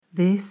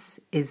This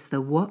is the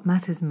What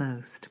Matters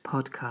Most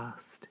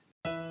podcast.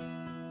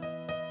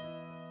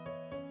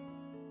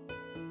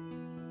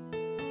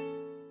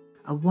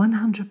 A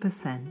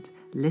 100%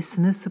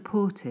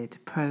 listener-supported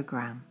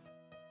program.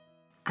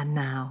 And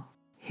now,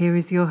 here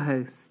is your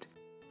host,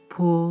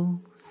 Paul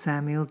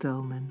Samuel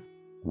Dolman.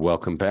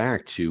 Welcome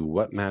back to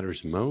What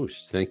Matters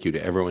Most. Thank you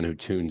to everyone who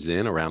tunes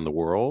in around the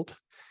world.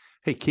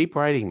 Hey, keep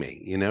writing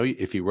me. You know,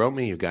 if you wrote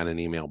me, you got an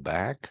email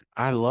back.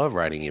 I love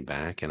writing you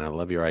back, and I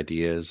love your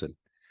ideas. And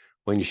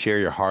when you share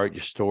your heart,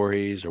 your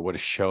stories, or what a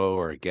show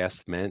or a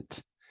guest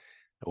meant,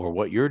 or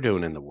what you're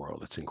doing in the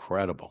world, it's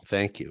incredible.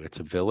 Thank you. It's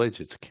a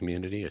village, it's a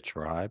community, a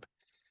tribe.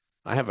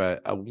 I have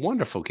a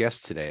wonderful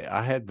guest today.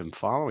 I had been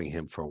following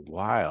him for a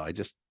while.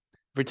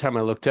 Every time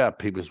I looked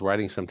up, he was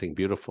writing something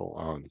beautiful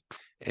on.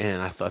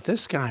 And I thought,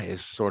 this guy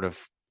is sort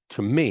of,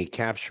 to me,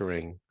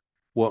 capturing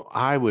what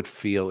I would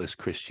feel is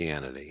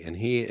Christianity. And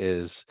he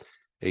is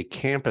a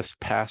campus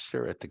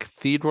pastor at the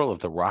Cathedral of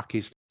the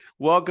Rockies.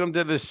 Welcome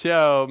to the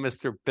show,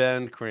 Mr.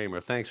 Ben Cremer.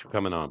 Thanks for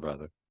coming on,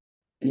 brother.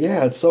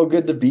 Yeah, it's so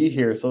good to be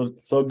here.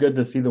 So good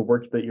to see the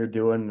work that you're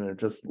doing. And I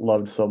just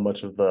loved so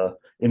much of the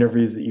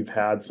interviews that you've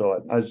had.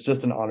 So it's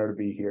just an honor to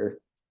be here.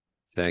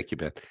 Thank you,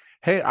 Ben.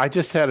 Hey, I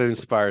just had an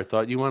inspired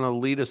thought. You want to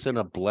lead us in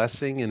a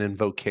blessing and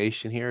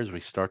invocation here as we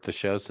start the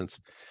show,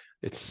 since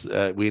it's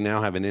we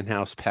now have an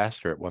in-house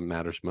pastor at What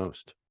Matters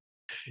Most.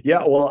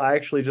 Yeah, well,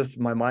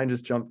 my mind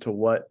just jumped to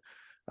what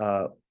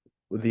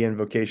the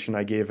invocation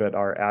I gave at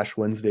our Ash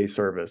Wednesday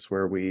service,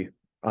 where we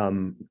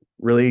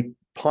really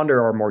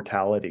ponder our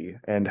mortality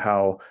and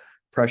how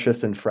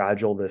precious and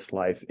fragile this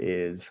life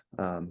is.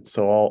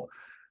 So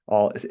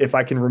I'll if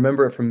I can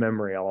remember it from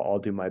memory, I'll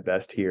do my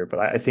best here. But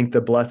I think the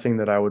blessing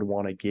that I would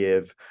want to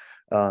give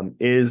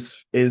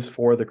is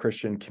for the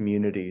Christian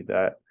community,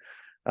 that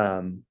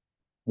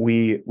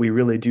we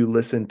really do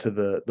listen to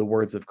the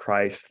words of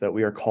Christ, that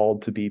we are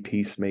called to be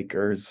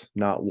peacemakers,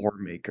 not war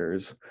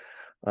makers.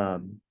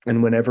 And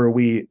whenever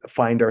we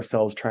find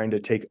ourselves trying to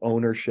take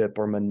ownership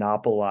or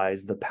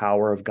monopolize the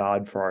power of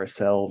God for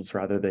ourselves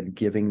rather than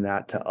giving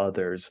that to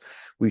others,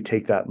 we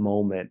take that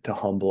moment to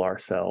humble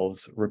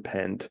ourselves,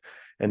 repent,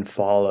 and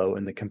follow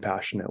in the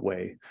compassionate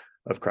way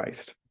of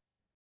Christ.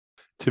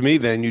 To me,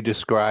 then, you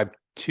describe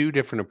two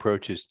different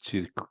approaches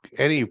to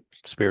any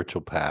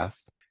spiritual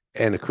path.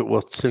 And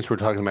well, since we're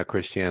talking about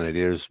Christianity,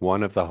 there's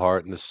one of the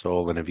heart and the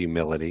soul and of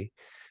humility.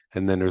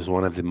 And then there's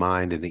one of the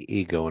mind and the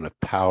ego and of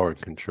power and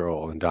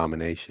control and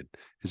domination.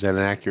 Is that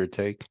an accurate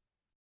take?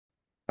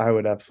 I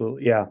would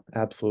absolutely.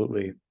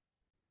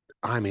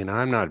 I mean,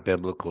 I'm not a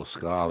biblical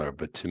scholar,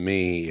 but to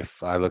me,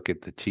 if I look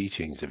at the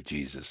teachings of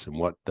Jesus and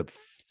what the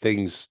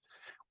things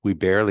we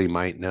barely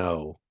might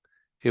know,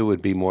 it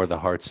would be more the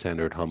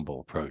heart-centered, humble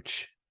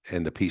approach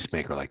and the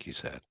peacemaker, like you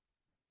said.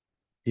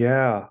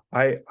 Yeah,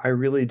 I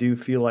really do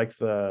feel like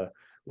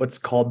what's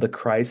called the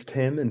Christ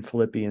hymn in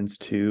Philippians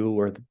 2,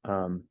 where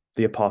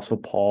the Apostle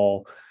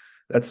Paul,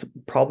 that's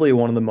probably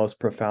one of the most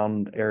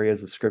profound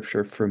areas of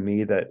Scripture for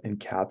me that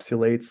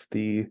encapsulates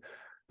the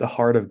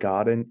heart of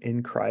God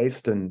in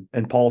Christ. And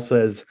Paul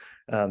says,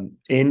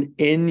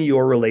 in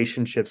your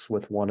relationships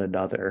with one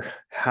another,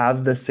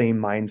 have the same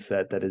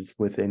mindset that is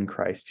within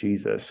Christ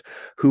Jesus,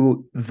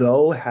 who,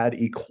 though had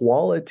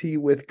equality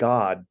with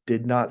God,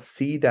 did not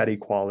see that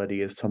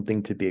equality as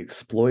something to be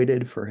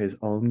exploited for his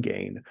own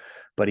gain,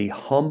 but he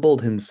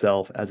humbled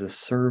himself as a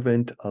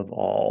servant of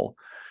all.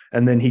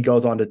 And then he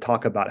goes on to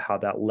talk about how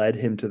that led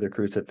him to the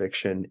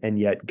crucifixion, and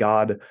yet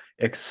God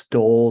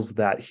extols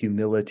that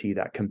humility,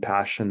 that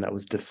compassion that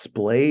was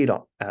displayed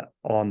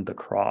on the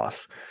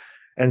cross.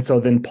 And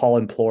so then Paul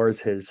implores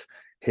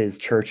his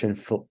church in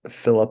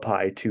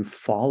Philippi to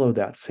follow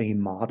that same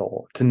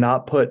model,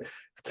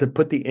 to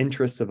put the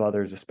interests of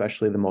others,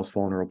 especially the most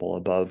vulnerable,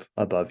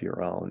 above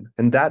your own.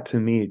 And that, to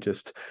me,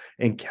 just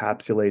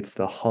encapsulates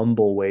the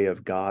humble way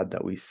of God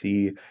that we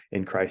see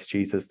in Christ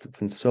Jesus,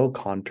 that's in so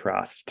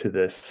contrast to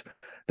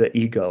the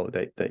ego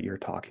that you're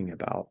talking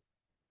about.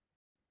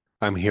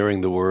 I'm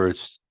hearing the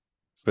words,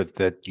 but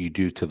that you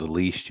do to the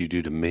least, you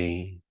do to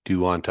me,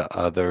 do unto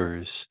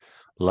others,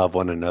 love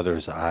one another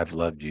as I've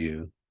loved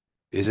you.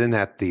 Isn't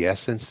that the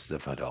essence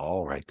of it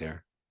all right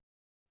there?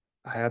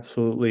 I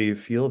absolutely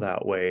feel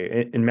that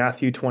way. In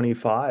Matthew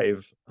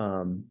 25,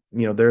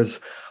 there's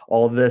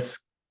all this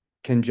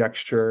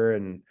conjecture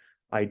and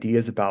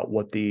ideas about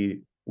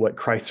what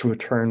Christ's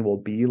return will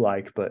be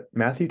like, but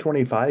Matthew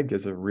 25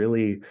 gives a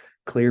really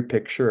clear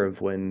picture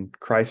of when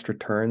Christ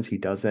returns. He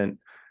doesn't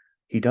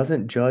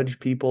judge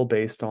people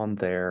based on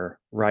their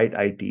right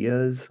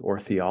ideas or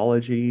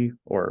theology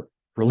or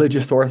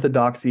religious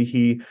orthodoxy.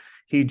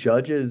 He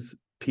judges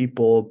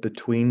people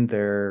between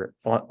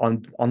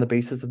on the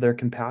basis of their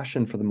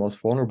compassion for the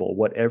most vulnerable.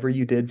 Whatever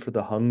you did for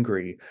the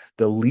hungry,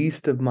 the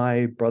least of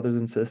my brothers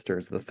and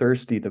sisters, the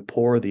thirsty, the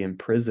poor, the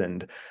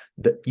imprisoned,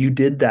 that you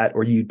did that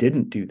or you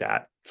didn't do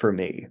that for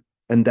me.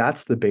 And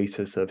that's the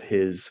basis of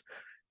his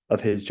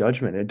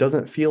judgment. It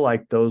doesn't feel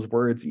like those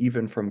words,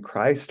 even from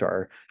Christ,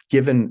 are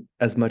given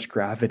as much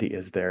gravity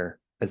as they're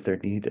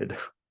needed.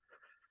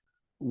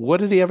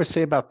 What did he ever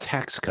say about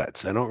tax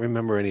cuts? I don't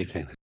remember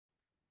anything.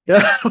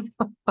 Yeah.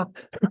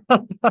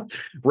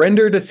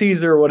 Render to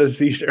Caesar what is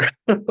Caesar.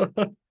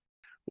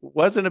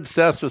 Wasn't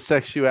obsessed with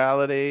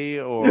sexuality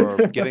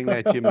or getting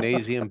that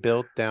gymnasium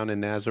built down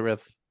in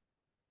Nazareth.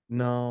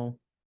 No,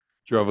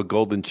 Drove a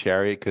golden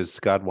chariot because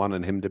God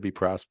wanted him to be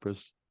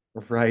prosperous.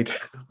 right.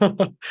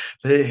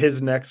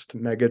 His next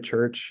mega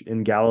church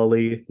in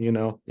Galilee,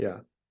 yeah.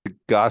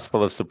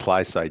 Gospel of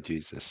supply side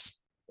Jesus.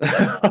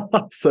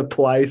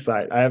 Supply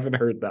side. I haven't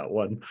heard that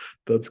one.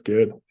 That's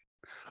good.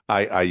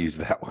 I use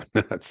that one.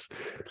 That's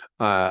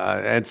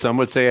and some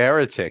would say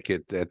heretic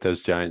at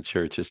those giant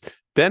churches.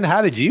 Ben,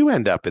 how did you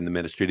end up in the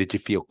ministry? Did you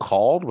feel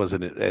called? Was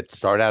it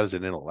start out as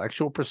an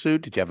intellectual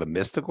pursuit? Did you have a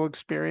mystical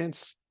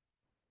experience?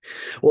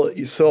 Well,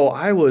 so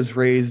I was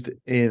raised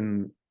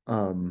in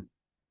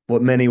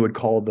what many would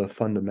call the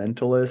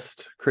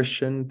fundamentalist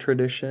Christian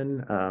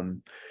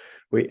tradition.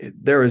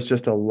 There was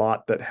just a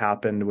lot that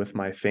happened with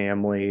my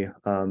family.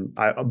 I'm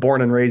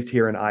born and raised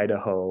here in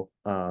Idaho,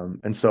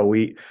 and so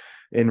we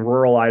in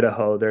rural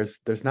Idaho.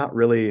 There's not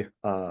really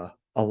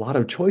a lot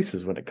of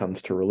choices when it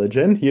comes to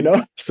religion,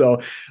 So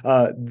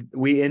uh,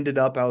 we ended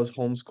up. I was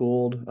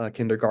homeschooled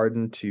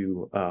kindergarten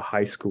to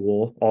high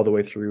school, all the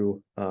way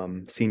through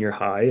senior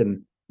high,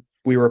 and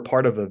we were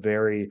part of a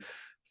very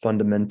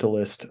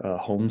fundamentalist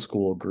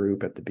homeschool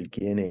group at the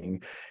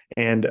beginning.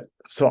 And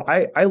so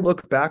I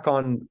look back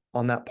on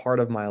that part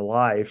of my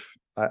life.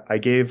 I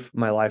gave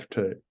my life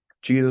to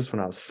Jesus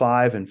when I was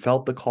 5 and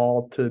felt the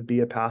call to be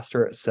a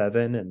pastor at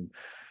 7.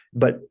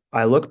 But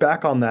I look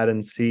back on that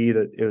and see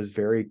that it was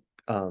very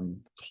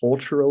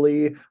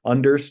culturally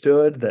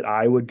understood that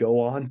I would go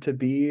on to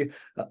be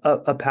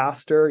a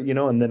pastor,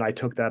 and then I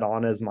took that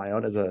on as my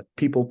own, as a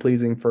people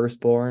pleasing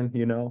firstborn.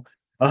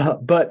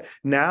 But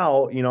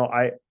now,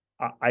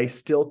 I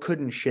still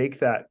couldn't shake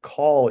that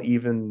call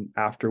even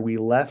after we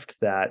left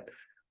that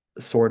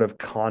sort of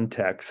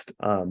context.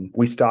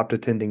 We stopped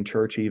attending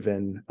church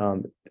even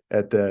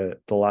at the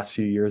last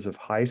few years of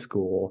high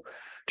school,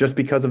 just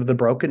because of the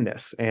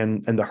brokenness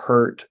and the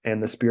hurt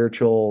and the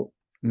spiritual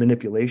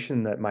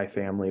manipulation that my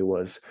family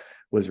was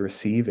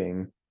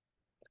receiving.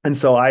 And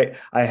so I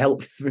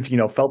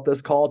felt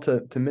this call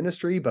to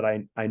ministry, but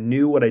I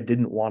knew what I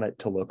didn't want it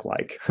to look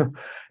like.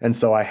 And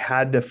so I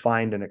had to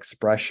find an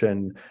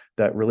expression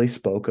that really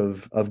spoke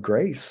of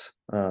grace,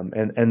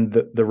 and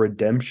the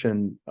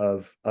redemption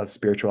of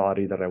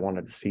spirituality that I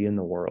wanted to see in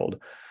the world.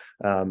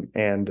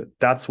 And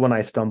that's when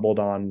I stumbled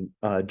on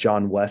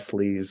John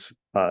Wesley's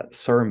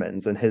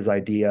sermons and his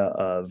idea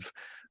of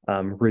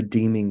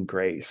redeeming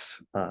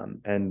grace.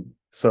 And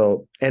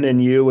so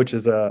NNU, which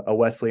is a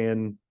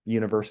Wesleyan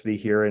university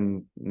here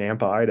in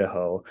Nampa,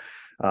 Idaho,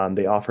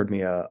 they offered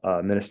me a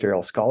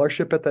ministerial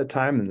scholarship at that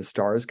time, and the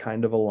stars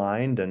kind of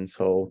aligned. And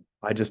so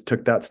I just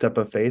took that step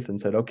of faith and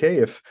said, okay,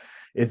 if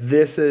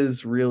this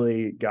is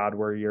really God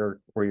where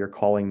you're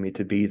calling me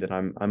to be, then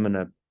I'm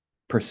gonna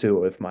pursue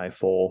it with my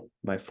full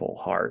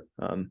heart.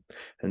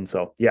 And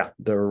so yeah,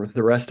 the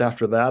rest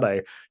after that,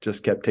 I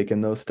just kept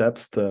taking those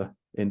steps to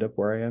end up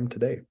where I am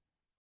today.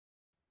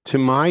 To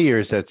my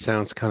ears, that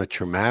sounds kind of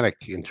traumatic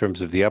in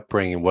terms of the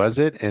upbringing. Was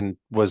it? And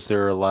was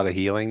there a lot of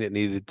healing that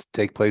needed to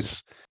take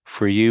place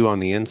for you on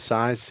the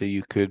inside so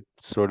you could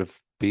sort of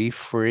be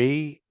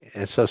free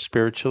and so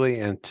spiritually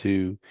and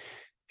to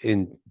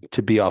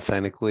be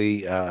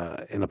authentically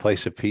in a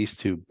place of peace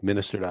to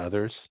minister to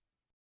others?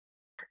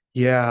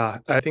 Yeah,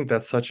 I think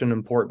that's such an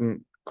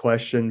important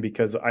question,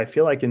 because I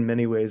feel like in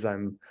many ways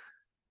I'm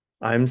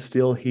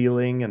still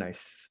healing, and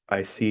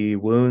I see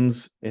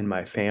wounds in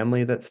my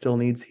family that still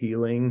needs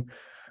healing,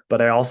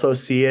 but I also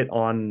see it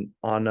on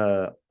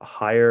a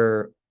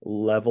higher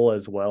level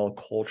as well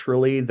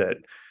culturally, that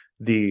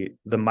the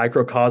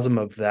microcosm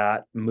of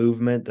that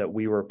movement that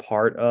we were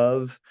part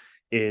of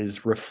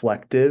is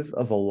reflective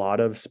of a lot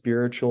of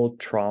spiritual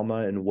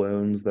trauma and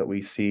wounds that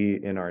we see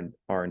in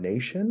our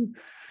nation.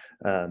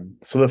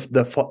 So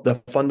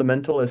the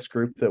fundamentalist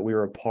group that we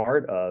were a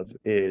part of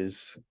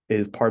is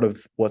part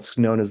of what's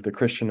known as the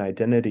Christian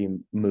identity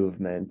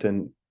movement,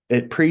 and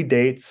it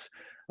predates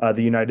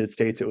the United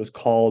States. It was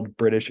called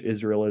British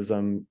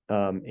Israelism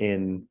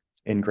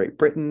in Great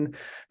Britain,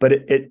 but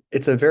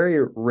it's a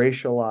very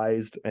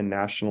racialized and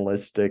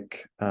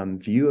nationalistic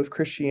view of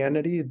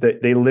Christianity.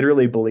 That they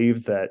literally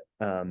believe that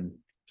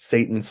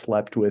Satan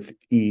slept with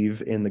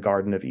Eve in the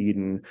Garden of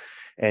Eden,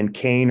 and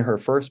Cain, her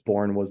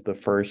firstborn, was the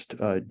first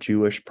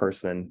Jewish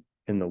person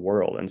in the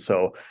world. And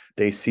so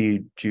they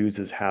see Jews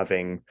as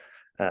having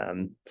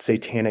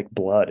satanic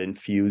blood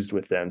infused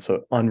with them,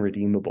 so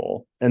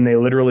unredeemable. And they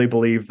literally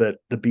believe that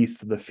the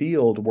beasts of the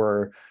field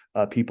were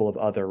people of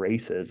other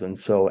races. And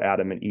so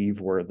Adam and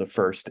Eve were the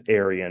first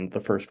Aryan, the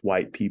first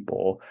white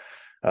people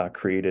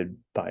created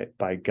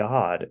by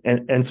God.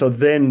 And so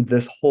then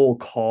this whole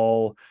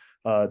call,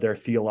 their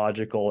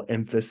theological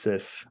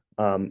emphasis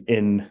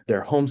in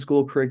their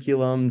homeschool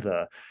curriculum,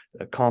 the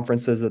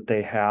conferences that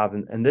they have,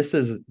 and this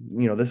is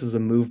a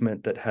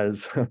movement that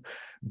has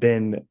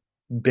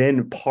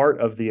been part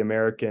of the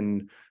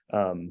American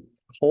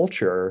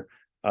culture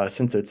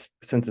since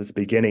its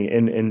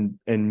beginning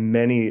in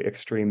many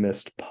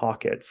extremist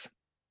pockets.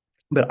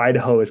 but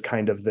Idaho is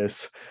kind of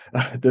this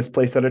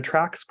place that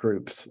attracts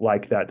groups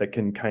like that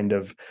can kind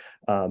of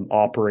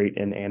operate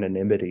in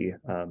anonymity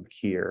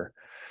here.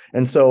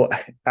 And so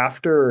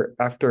after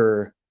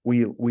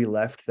we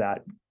left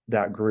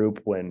that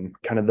group, when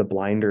kind of the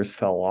blinders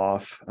fell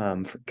off,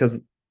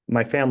 because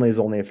my family is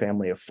only a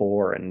family of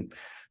four, and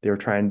they were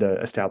trying to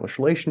establish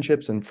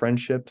relationships and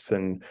friendships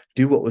and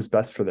do what was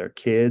best for their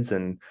kids.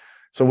 And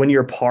so when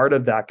you're part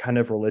of that kind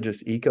of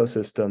religious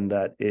ecosystem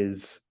that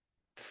is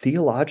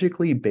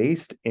theologically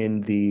based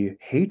in the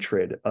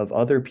hatred of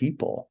other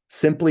people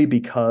simply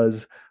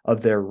because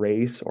of their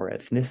race or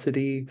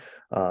ethnicity,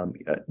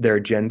 their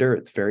gender,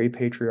 it's very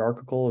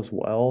patriarchal as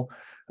well.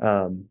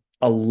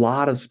 A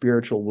lot of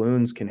spiritual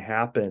wounds can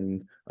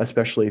happen,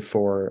 especially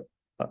for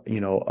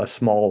a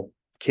small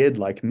kid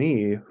like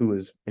me who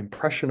is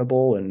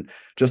impressionable and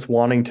just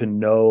wanting to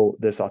know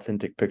this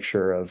authentic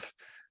picture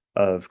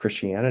of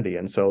Christianity.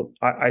 And so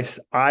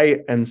I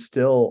am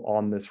still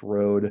on this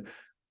road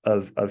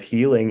of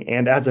healing.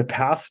 And as a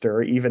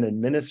pastor, even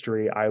in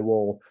ministry, I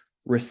will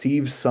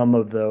receive some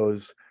of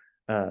those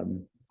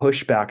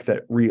pushback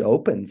that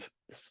reopens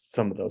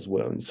some of those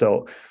wounds.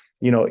 So,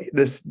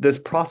 this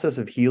process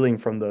of healing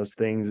from those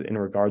things in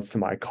regards to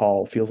my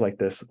call feels like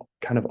this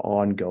kind of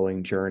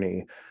ongoing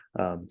journey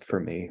for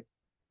me.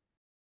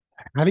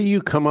 How do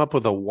you come up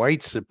with a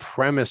white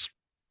supremacist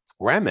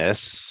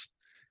premise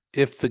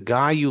if the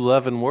guy you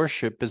love and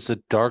worship is a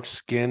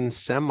dark-skinned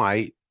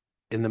Semite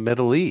in the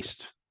Middle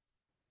East?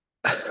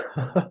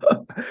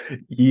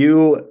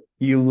 You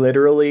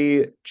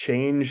literally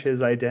change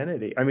his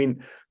identity. I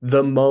mean,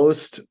 the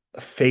most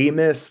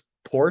famous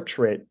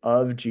portrait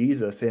of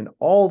Jesus in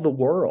all the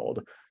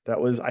world that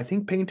was, I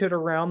think, painted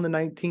around the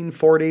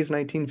 1940s,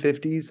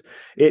 1950s.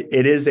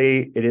 It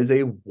is a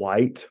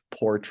white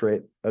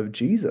portrait of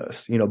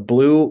Jesus.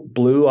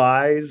 Blue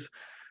eyes,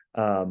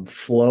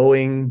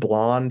 flowing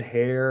blonde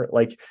hair.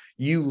 Like,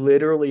 you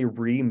literally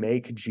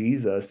remake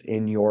Jesus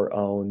in your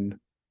own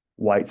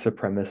white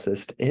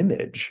supremacist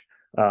image.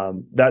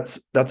 That's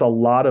a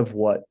lot of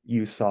what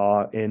you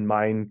saw in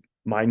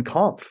Mein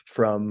Kampf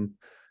from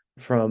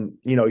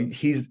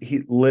he's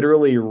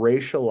literally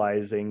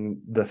racializing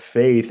the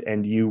faith,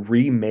 and you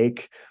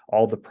remake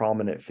all the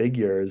prominent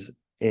figures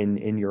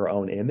in your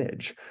own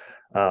image.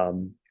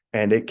 And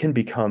it can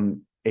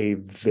become a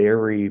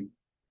very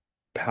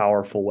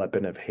powerful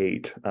weapon of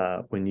hate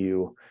when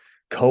you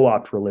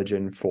co-opt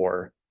religion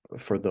for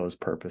those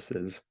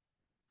purposes.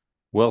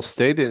 Well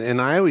stated.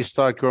 And I always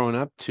thought growing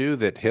up, too,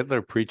 that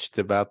Hitler preached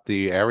about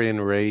the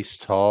Aryan race,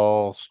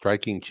 tall,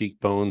 striking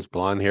cheekbones,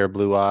 blonde hair,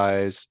 blue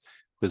eyes,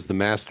 was the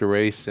master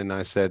race. And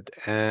I said,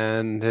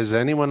 and has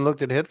anyone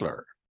looked at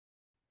Hitler?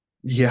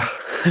 Yeah.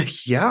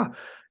 Yeah.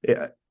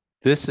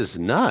 This is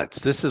nuts.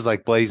 This is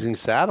like Blazing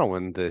Saddle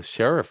when the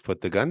sheriff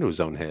put the gun to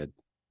his own head.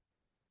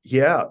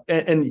 Yeah.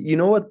 And you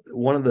know what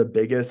one of the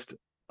biggest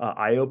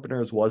eye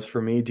openers was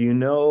for me? Do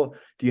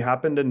you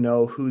happen to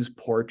know whose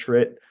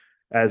portrait,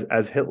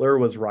 as Hitler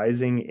was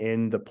rising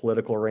in the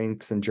political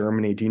ranks in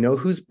Germany, do you know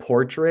whose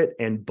portrait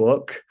and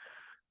book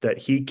that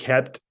he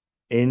kept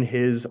in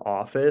his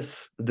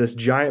office? This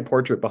giant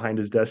portrait behind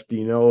his desk. Do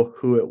you know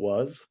who it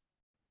was?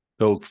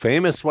 The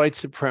famous white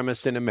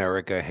supremacist in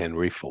America,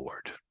 Henry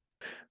Ford.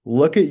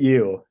 Look at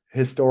you,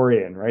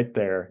 historian, right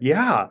there.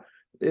 Yeah.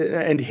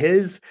 And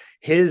his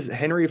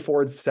Henry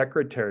Ford's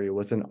secretary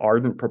was an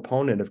ardent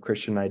proponent of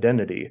Christian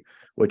identity,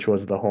 which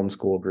was the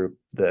homeschool group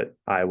that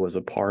I was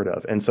a part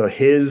of. And so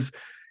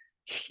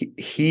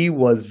he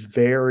was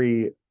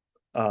very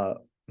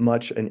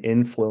much an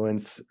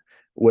influence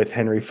with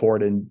Henry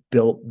Ford, and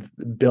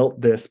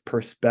built this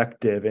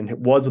perspective,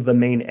 and was the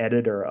main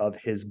editor of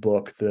his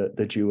book,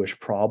 the Jewish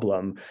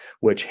Problem,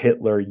 which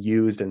Hitler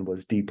used and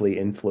was deeply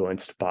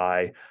influenced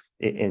by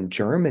in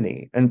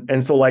Germany.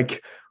 And so,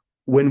 like,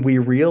 when we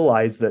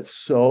realize that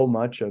so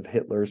much of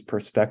Hitler's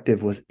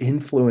perspective was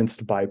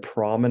influenced by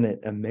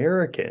prominent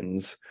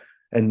Americans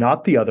and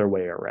not the other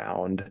way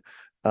around,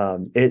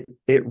 it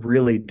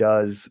really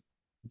does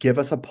give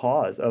us a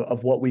pause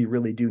of what we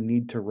really do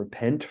need to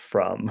repent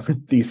from,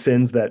 these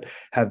sins that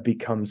have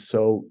become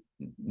so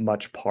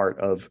much part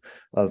of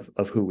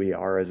who we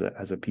are as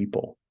a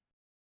people.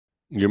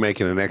 You're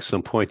making an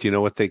excellent point. You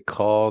know what they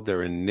called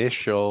their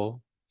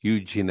initial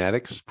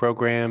eugenetics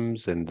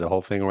programs and the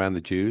whole thing around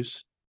the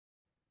Jews?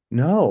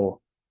 No.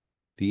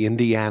 The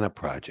Indiana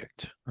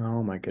Project.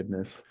 Oh my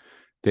goodness.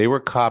 They were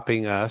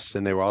copying us,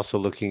 and they were also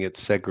looking at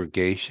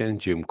segregation,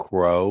 Jim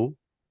Crow,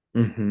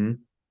 Mm-hmm.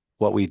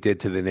 what we did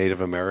to the Native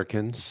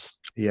Americans.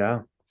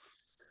 Yeah.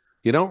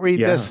 You don't read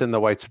Yeah. this in the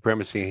white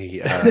supremacy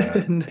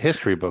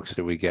history books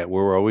that we get.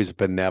 We're always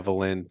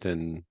benevolent,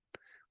 and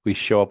we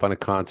show up on a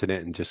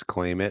continent and just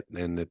claim it,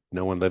 and that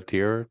no one lived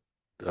here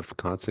of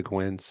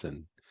consequence.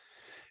 And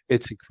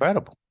it's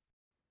incredible.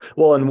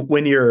 Well, and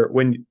when you're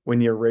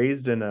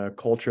raised in a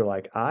culture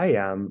like I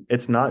am,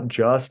 it's not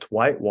just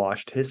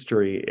whitewashed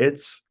history.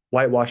 It's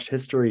whitewashed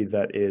history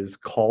that is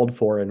called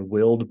for and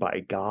willed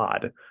by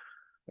God.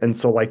 And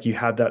so, like, you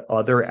have that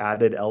other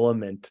added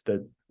element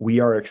that we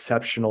are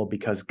exceptional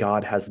because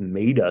God has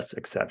made us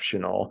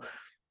exceptional.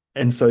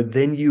 And so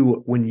then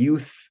when you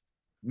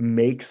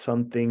make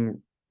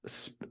something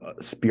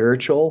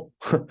spiritual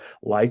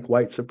like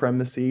white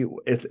supremacy,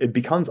 it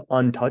becomes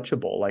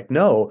untouchable. Like,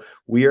 no,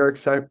 we are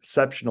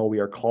exceptional, we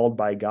are called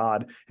by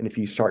God, and if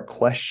you start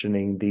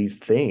questioning these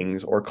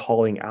things or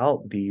calling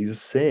out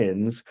these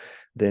sins,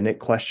 then it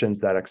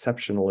questions that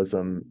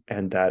exceptionalism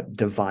and that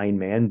divine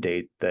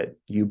mandate that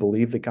you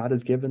believe that God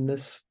has given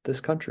this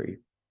country.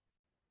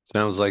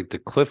 Sounds like the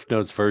Cliff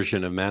Notes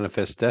version of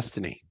Manifest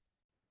Destiny.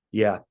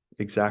 Yeah,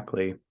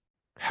 exactly.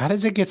 How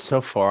does it get so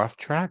far off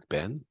track,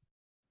 Ben?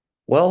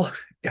 Well,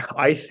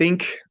 I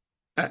think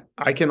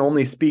I can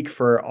only speak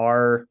for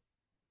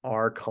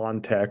our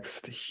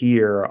context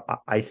here.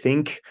 I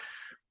think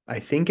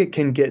it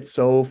can get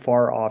so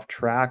far off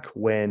track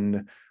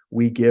when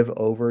we give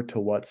over to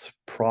what's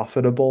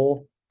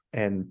profitable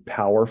and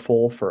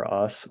powerful for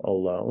us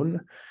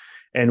alone.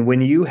 And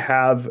when you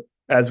have,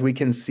 as we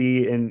can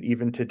see in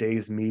even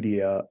today's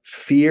media,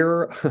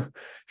 fear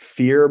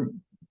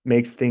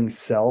makes things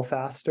sell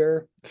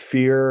faster.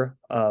 Fear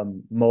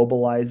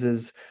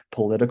mobilizes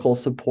political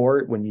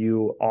support. When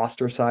you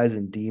ostracize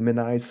and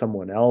demonize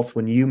someone else,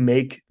 when you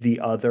make the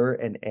other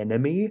an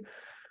enemy,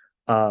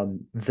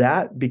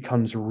 that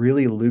becomes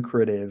really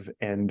lucrative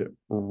and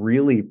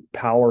really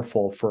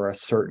powerful for a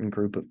certain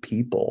group of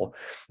people.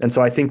 And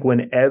so I think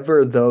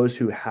whenever those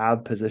who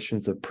have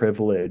positions of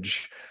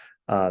privilege,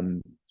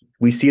 um,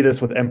 we see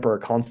this with Emperor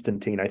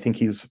Constantine. I think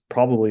he's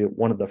probably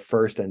one of the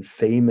first and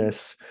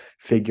famous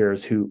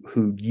figures who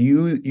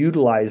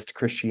utilized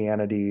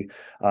Christianity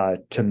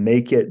to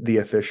make it the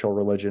official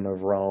religion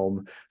of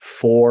Rome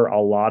for a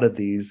lot of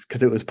these,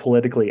 because it was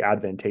politically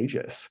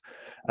advantageous.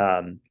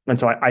 And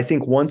so I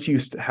think once you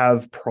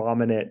have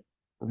prominent,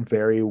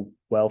 very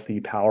wealthy,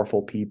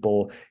 powerful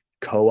people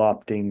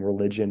co-opting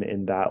religion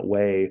in that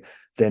way,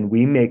 then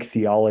we make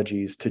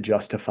theologies to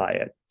justify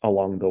it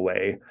along the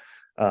way,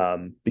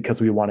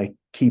 because we want to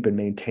keep and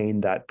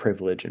maintain that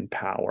privilege and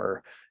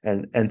power,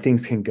 and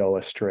things can go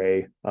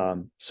astray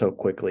so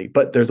quickly.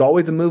 But there's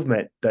always a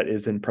movement that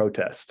is in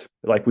protest.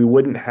 Like, we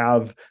wouldn't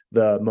have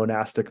the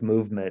monastic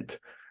movement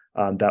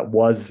that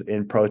was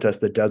in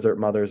protest, the Desert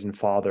Mothers and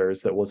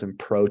Fathers that was in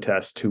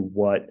protest to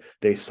what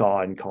they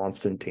saw in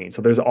Constantine.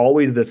 So there's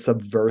always this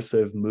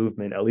subversive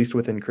movement, at least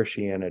within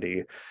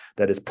Christianity,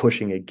 that is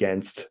pushing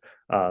against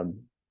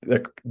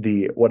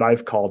the what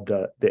I've called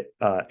the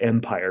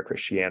empire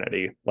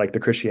Christianity, like the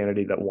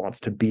Christianity that wants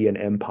to be an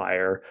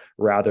empire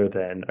rather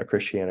than a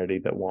Christianity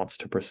that wants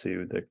to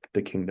pursue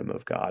the kingdom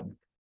of God.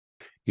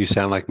 You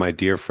sound like my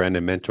dear friend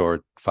and mentor,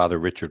 Father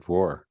Richard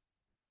Rohr.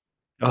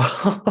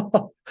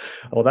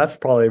 Well, that's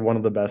probably one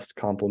of the best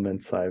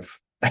compliments I've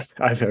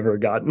ever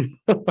gotten.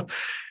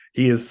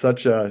 He is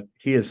such a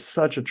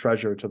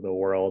treasure to the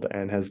world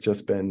and has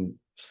just been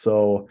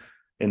so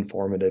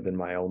informative in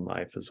my own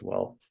life as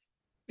well.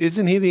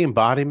 Isn't he the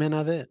embodiment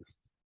of it?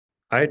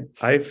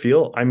 I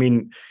feel, I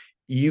mean,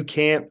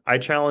 I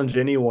challenge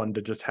anyone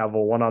to just have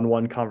a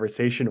one-on-one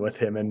conversation with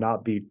him and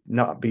not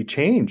be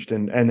changed,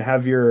 and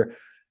have your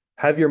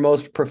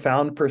most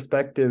profound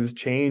perspectives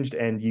changed,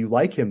 and you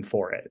like him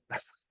for it.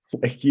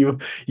 Like, you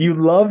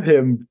love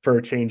him for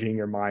changing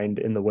your mind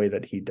in the way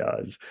that he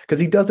does, because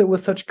he does it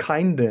with such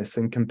kindness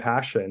and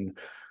compassion.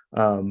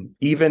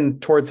 Even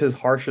towards his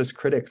harshest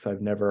critics,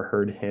 I've never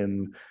heard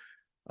him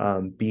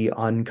be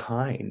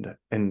unkind.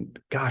 And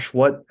gosh,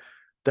 what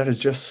that is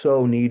just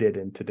so needed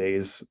in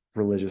today's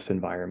religious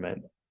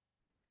environment.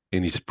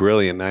 And he's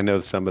brilliant. I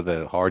know some of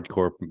the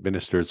hardcore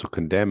ministers will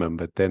condemn him,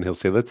 but then he'll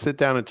say, let's sit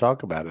down and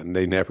talk about it. And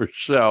they never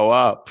show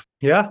up.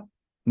 Yeah,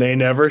 they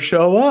never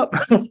show up.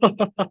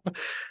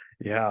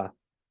 Yeah.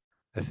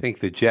 I think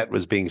the jet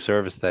was being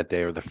serviced that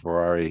day, or the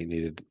Ferrari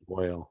needed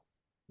oil.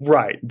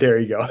 Right. There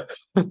you go.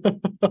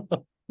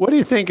 What do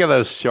you think of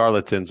those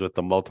charlatans with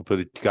the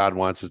multitude God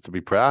wants us to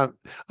be proud?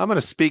 I'm going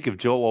to speak of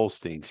Joel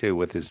Osteen, too,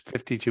 with his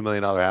 $52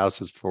 million house,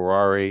 his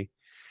Ferrari.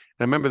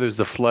 I remember there's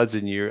the floods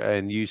in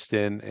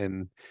Houston,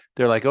 and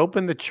they're like,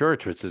 open the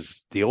church, which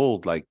is the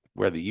old, like,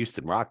 where the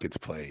Houston Rockets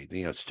played.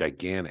 You know, it's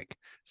gigantic.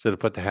 So to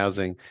put the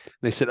housing,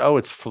 they said, oh,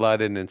 it's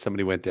flooded. And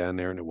somebody went down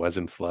there and it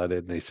wasn't flooded.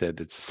 And they said,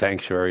 it's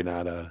sanctuary,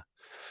 not a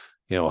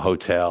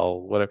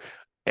hotel, whatever.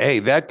 Hey,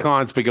 that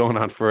con's been going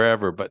on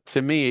forever. But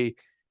to me,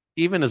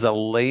 even as a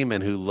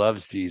layman who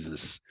loves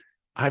Jesus,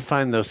 I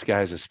find those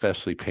guys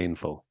especially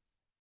painful.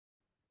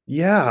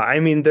 Yeah. I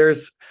mean,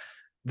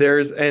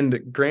 and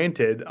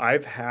granted,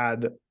 I've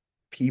had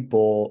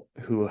people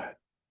who,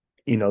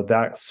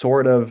 that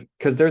sort of,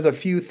 because there's a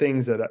few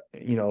things that,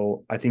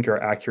 I think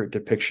are accurate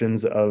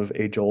depictions of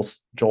a Joel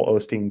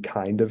Osteen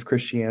kind of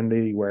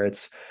Christianity, where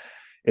it's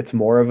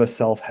more of a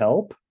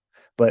self-help.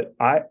 But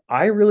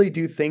I really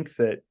do think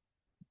that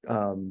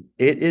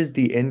it is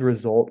the end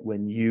result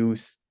when you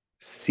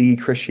see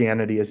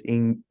Christianity as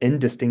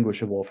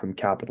indistinguishable from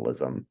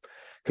capitalism.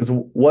 Because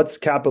what's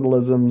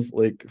capitalism's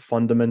like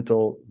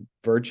fundamental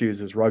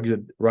virtues is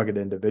rugged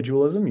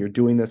individualism. You're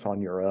doing this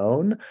on your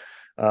own,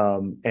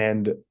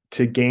 and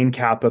to gain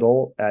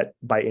capital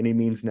by any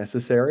means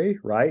necessary,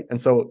 right? And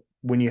so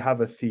when you have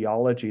a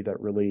theology that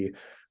really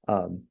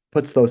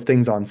puts those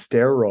things on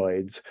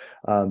steroids,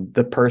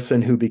 the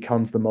person who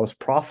becomes the most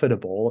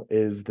profitable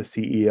is the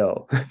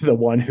CEO, the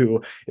one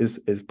who is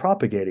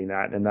propagating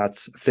that, and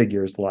that's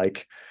figures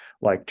like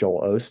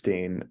Joel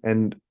Osteen.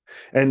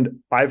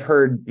 And I've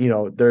heard,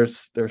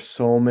 there's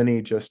so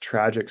many just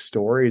tragic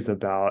stories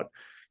about,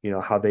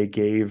 how they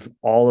gave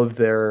all of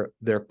their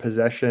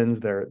possessions,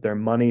 their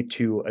money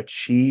to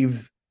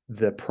achieve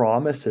the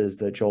promises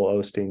that Joel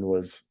Osteen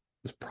was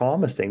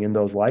promising, and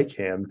those like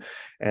him,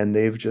 and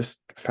they've just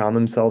found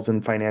themselves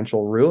in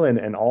financial ruin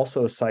and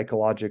also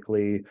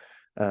psychologically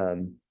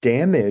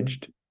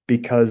damaged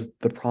because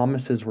the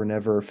promises were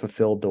never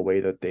fulfilled the way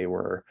that they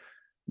were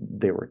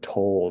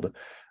told.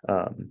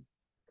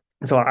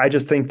 So I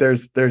just think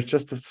there's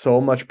just so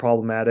much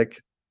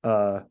problematic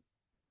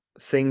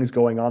things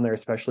going on there,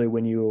 especially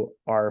when you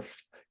are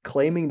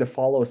claiming to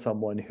follow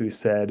someone who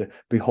said,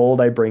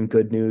 "Behold, I bring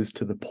good news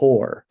to the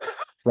poor,"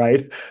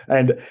 right?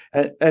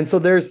 And so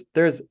there's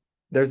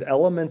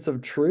elements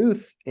of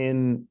truth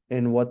in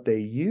what they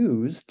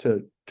use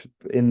to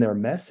in their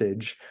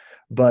message,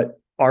 but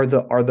are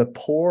the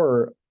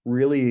poor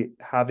really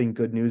having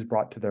good news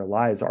brought to their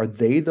lives? Are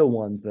they the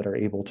ones that are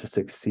able to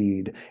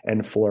succeed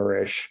and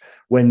flourish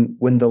when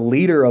the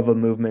leader of a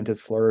movement is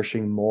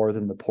flourishing more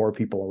than the poor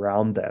people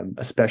around them,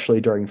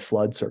 especially during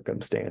flood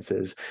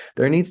circumstances?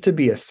 There needs to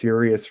be a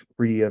serious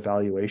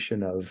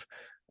reevaluation of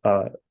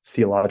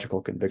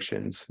theological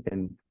convictions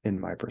in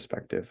my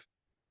perspective.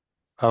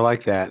 I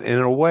like that. In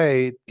a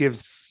way,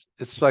 it's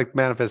like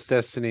manifest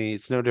destiny.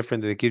 It's no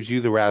different than it gives you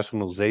the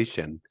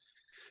rationalization,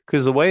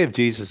 because the way of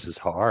Jesus is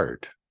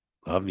hard.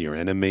 Love your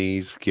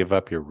enemies, give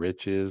up your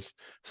riches,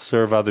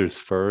 serve others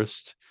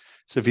first.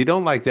 So if you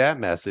don't like that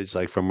message,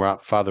 like from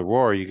Father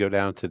Rohr, you go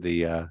down to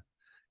the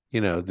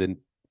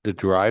the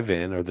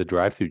drive-in or the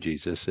drive-through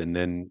Jesus, and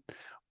then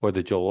or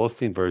the Joel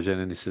Osteen version,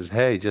 and he says,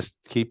 "Hey, just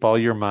keep all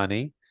your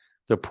money.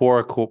 The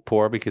poor are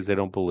poor because they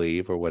don't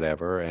believe or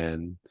whatever,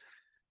 and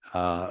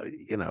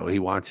he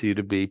wants you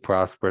to be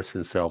prosperous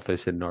and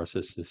selfish and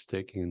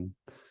narcissistic and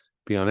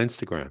be on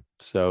Instagram."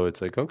 So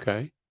it's like,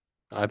 okay,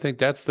 I think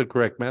that's the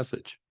correct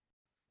message.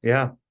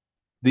 Yeah.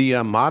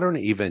 The modern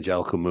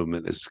evangelical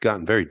movement has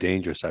gotten very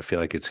dangerous. I feel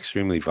like it's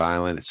extremely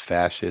violent. It's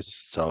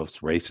fascist. So it's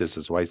racist.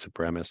 It's white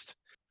supremacist.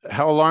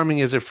 How alarming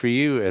is it for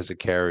you as a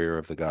carrier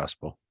of the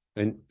gospel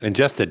and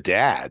just a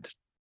dad?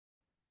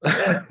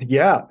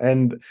 Yeah,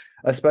 and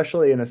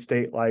especially in a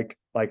state like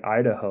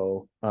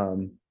Idaho,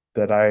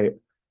 that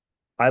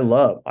I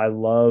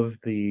love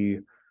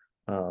the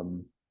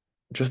um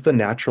just the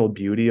natural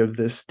beauty of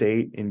this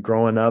state. And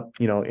growing up,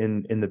 in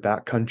the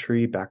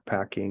backcountry,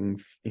 backpacking,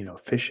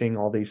 fishing,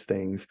 all these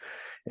things,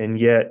 and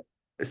yet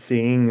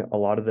seeing a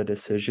lot of the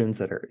decisions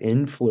that are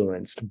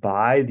influenced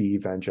by the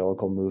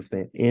evangelical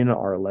movement in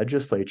our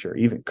legislature,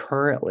 even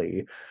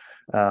currently.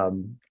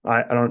 I'm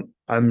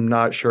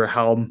not sure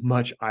how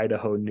much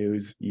Idaho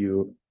news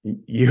you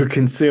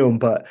consume,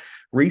 but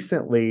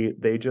recently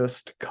they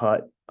just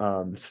cut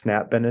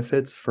SNAP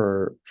benefits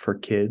for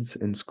kids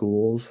in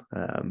schools.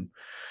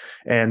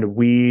 And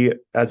we,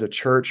 as a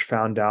church,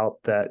 found out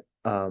that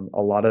a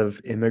lot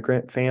of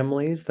immigrant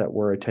families that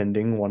were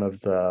attending one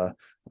of the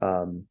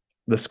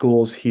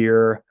schools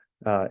here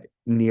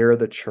near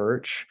the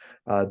church,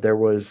 there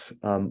was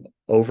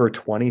over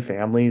 20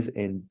 families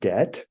in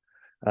debt,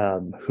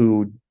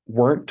 who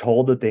weren't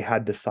told that they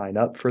had to sign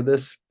up for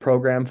this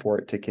program for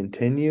it to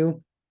continue.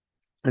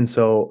 And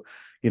so,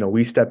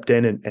 we stepped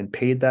in and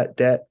paid that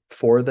debt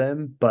for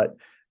them, but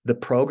the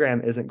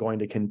program isn't going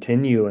to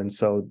continue. And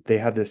so they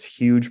have this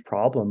huge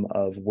problem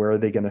of where are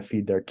they going to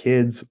feed their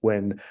kids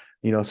when,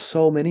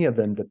 so many of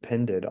them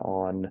depended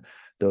on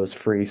those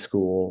free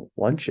school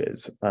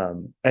lunches.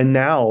 And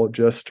now,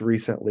 just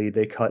recently,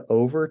 they cut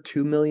over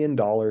 $2 million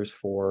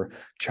for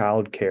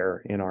childcare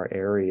in our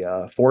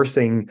area,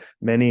 forcing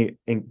many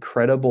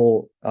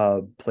incredible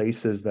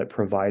places that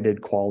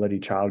provided quality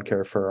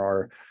childcare for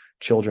our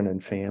children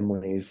and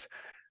families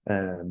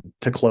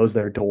to close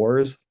their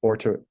doors or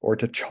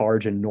to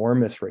charge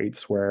enormous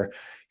rates, where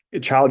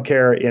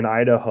childcare in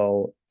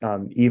Idaho,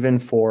 even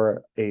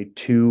for a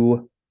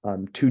 2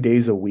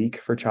 days a week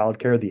for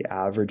childcare, the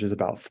average is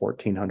about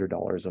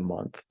 $1,400 a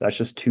month. That's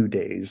just 2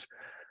 days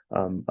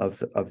of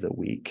the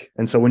week.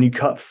 And so when you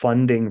cut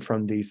funding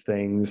from these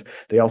things,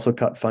 they also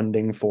cut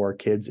funding for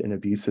kids in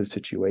abusive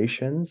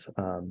situations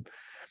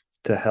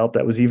to help.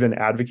 That was even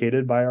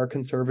advocated by our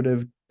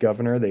conservative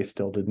governor. They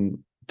still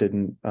didn't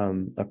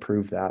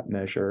approve that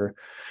measure.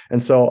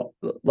 And so,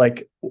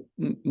 like,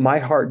 my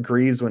heart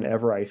grieves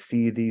whenever I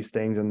see these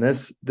things. And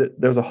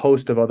there's a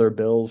host of other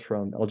bills,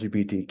 from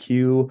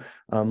LGBTQ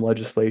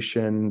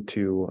legislation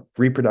to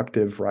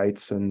reproductive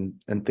rights and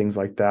things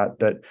like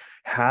that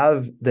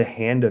have the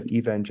hand of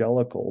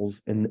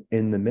evangelicals in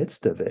the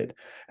midst of it.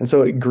 And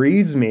so it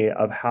grieves me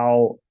of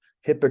how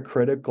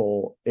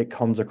hypocritical it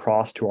comes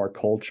across to our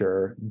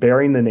culture,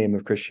 bearing the name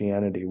of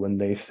Christianity, when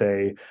they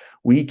say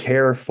we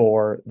care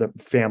for the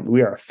family,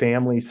 we are a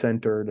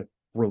family-centered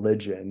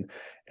religion,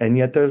 and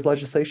yet there's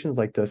legislations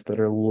like this that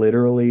are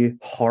literally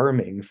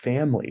harming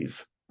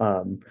families.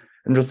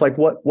 I'm just like,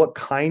 what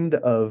kind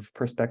of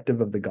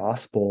perspective of the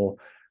gospel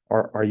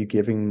are you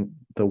giving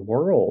the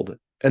world?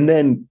 And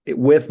then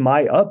with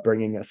my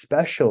upbringing,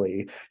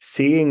 especially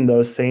seeing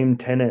those same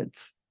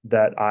tenets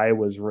that I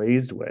was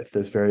raised with,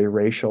 this very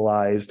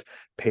racialized,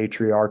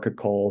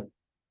 patriarchal,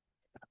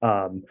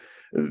 um,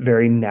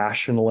 very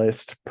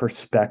nationalist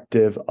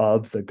perspective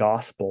of the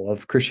gospel,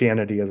 of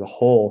Christianity as a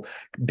whole,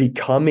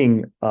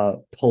 becoming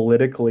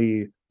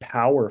politically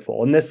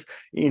powerful. And this,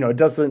 it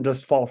doesn't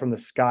just fall from the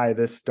sky.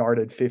 This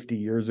started 50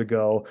 years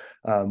ago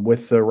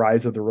with the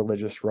rise of the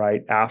religious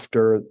right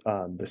after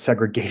the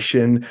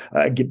segregation,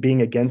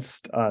 being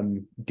against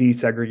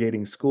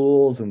desegregating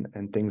schools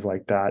and things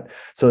like that.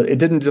 So it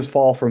didn't just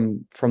fall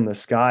from the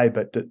sky,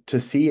 but to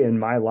see in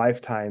my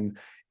lifetime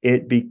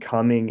it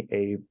becoming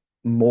a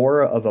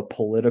more of a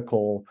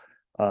political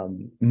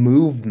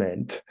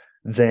movement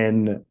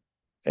than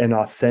an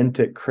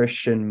authentic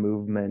Christian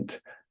movement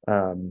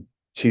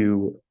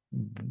to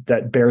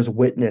that bears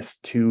witness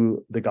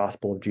to the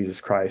gospel of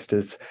Jesus Christ.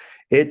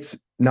 It's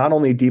not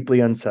only deeply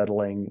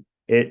unsettling,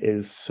 it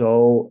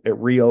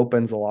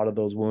reopens a lot of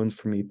those wounds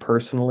for me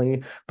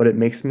personally, but it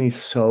makes me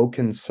so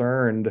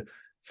concerned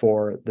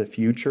for the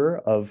future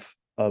of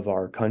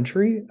our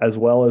country, as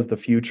well as the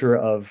future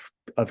of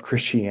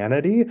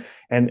Christianity.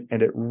 And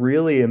it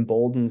really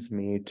emboldens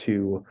me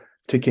to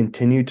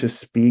continue to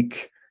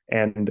speak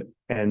and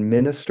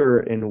minister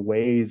in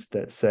ways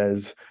that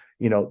says,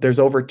 there's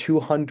over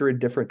 200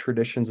 different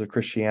traditions of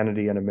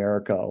Christianity in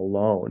America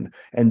alone,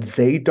 and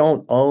they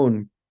don't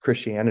own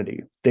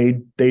Christianity.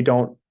 They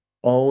don't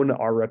own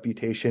our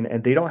reputation,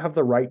 and they don't have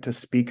the right to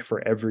speak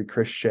for every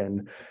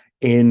Christian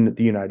in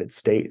the United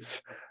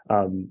States.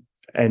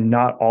 And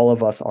not all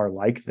of us are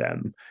like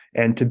them.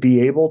 And to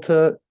be able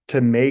to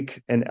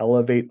make and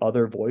elevate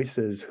other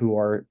voices who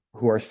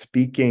are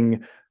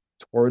speaking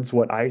towards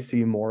what I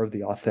see more of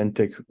the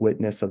authentic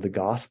witness of the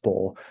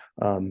gospel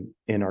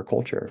in our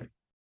culture.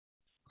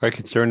 Are you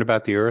concerned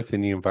about the earth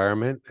and the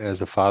environment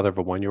as a father of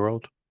a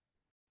 1-year-old?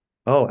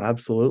 Oh,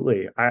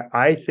 absolutely.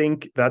 I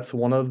think that's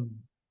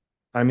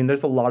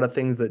there's a lot of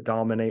things that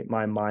dominate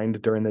my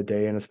mind during the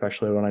day, and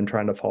especially when I'm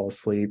trying to fall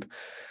asleep.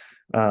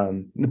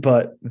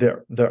 But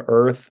the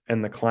earth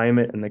and the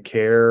climate and the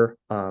care,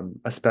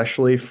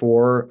 especially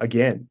for,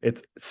 again,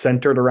 it's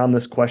centered around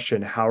this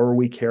question: how are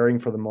we caring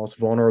for the most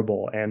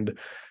vulnerable? And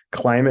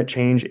climate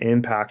change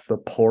impacts the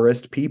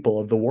poorest people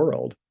of the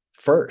world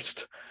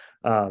first.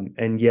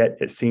 And yet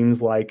it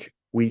seems like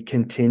we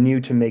continue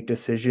to make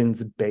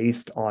decisions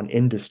based on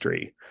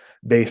industry,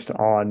 based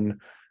on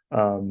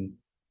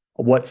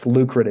what's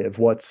lucrative,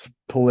 what's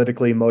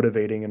politically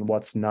motivating, and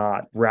what's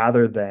not,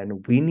 rather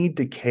than we need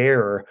to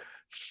care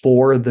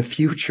for the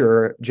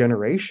future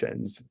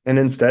generations. And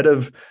instead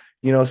of,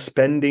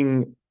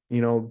 spending,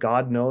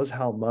 God knows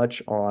how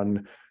much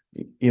on,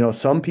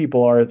 some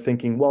people are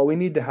thinking, well, we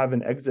need to have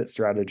an exit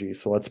strategy,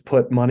 so let's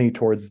put money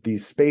towards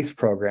these space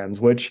programs,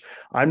 which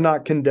I'm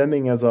not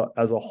condemning as a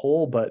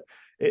whole, but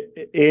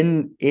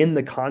in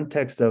the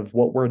context of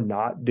what we're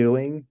not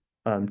doing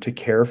to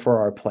care for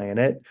our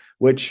planet,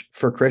 which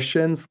for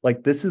Christians,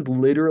 like, this is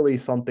literally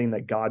something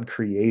that God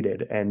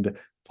created and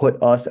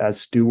put us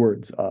as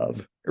stewards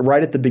of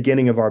right at the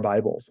beginning of our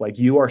Bibles. Like,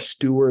 you are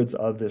stewards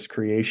of this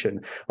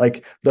creation.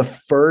 Like, the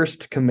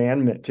first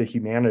commandment to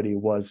humanity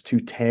was to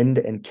tend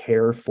and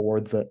care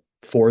for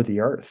the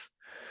earth.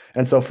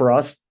 And so for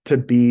us to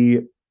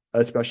be,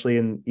 especially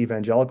in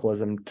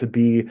evangelicalism, to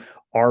be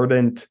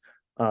ardent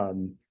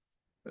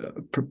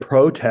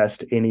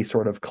protest any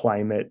sort of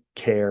climate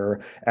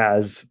care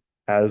as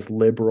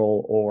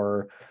liberal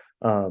or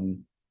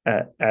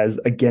as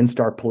against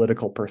our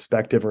political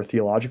perspective or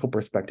theological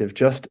perspective,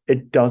 just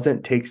it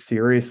doesn't take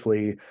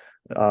seriously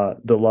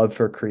the love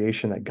for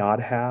creation that God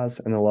has,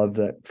 and the love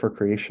for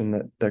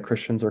creation that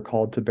Christians are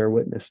called to bear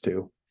witness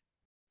to.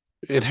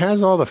 It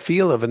has all the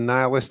feel of a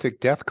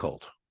nihilistic death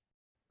cult.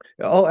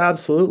 Oh,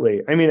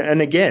 absolutely.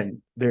 And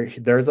again,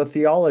 there's a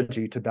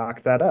theology to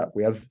back that up.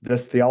 We have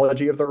this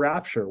theology of the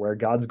rapture, where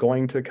God's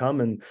going to come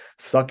and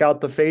suck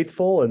out the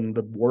faithful and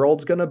the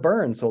world's going to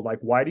burn. So, like,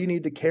 why do you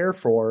need to care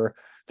for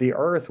the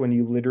earth when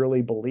you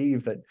literally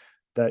believe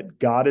that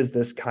God is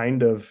this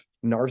kind of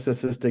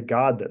narcissistic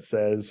God that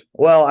says,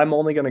 well, I'm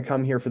only going to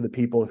come here for the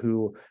people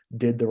who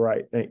did the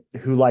right thing,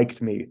 who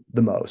liked me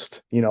the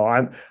most.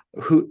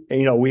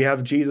 We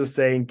have Jesus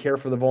saying, care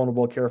for the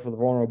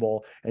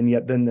vulnerable. And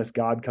yet then this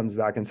God comes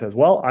back and says,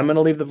 well, I'm going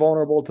to leave the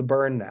vulnerable to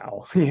burn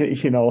now,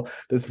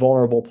 this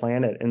vulnerable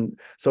planet. And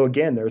so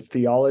again, there's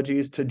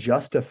theologies to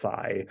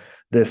justify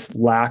this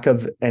lack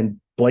of and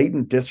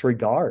blatant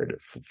disregard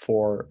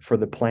for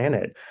the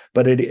planet.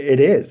 But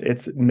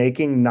it's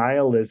making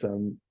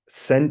nihilism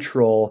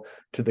central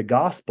to the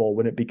gospel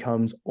when it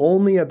becomes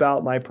only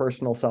about my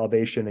personal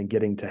salvation and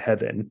getting to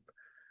heaven,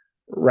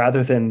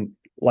 rather than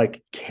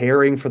like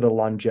caring for the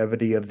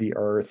longevity of the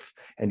earth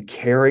and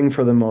caring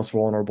for the most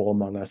vulnerable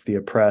among us, the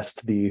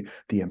oppressed, the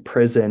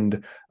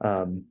imprisoned,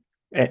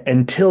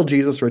 until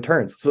Jesus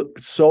returns.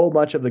 So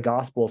much of the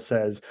gospel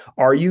says,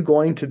 are you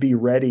going to be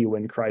ready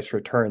when Christ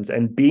returns?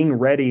 And being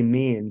ready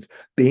means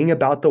being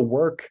about the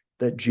work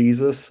that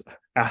Jesus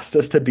asked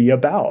us to be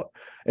about.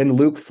 And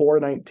Luke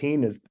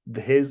 4:19 is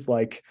his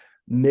like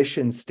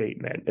mission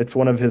statement. It's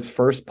one of his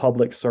first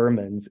public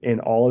sermons in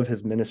all of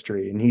his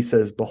ministry. And he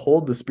says,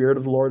 "Behold, the Spirit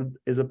of the Lord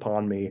is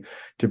upon me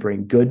to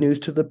bring good news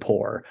to the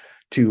poor,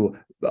 to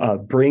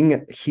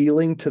bring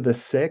healing to the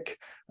sick,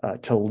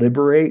 to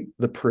liberate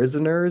the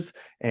prisoners,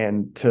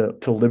 and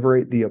to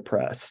liberate the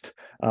oppressed.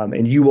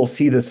 And you will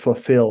see this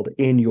fulfilled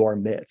in your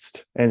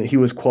midst." And he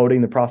was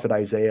quoting the prophet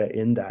Isaiah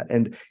in that.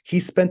 And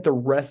he spent the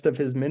rest of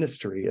his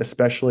ministry,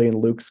 especially in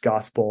Luke's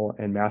gospel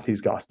and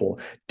Matthew's gospel,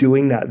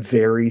 doing that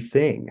very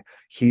thing,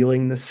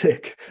 healing the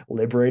sick,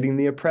 liberating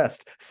the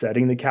oppressed,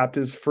 setting the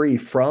captives free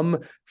from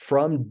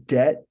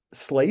debt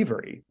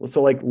slavery.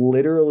 So like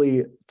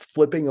literally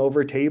flipping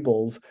over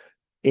tables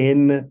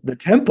in the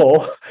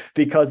temple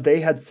because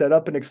they had set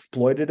up an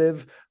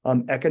exploitative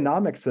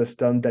economic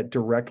system that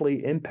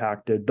directly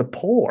impacted the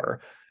poor.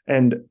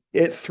 And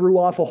it threw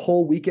off a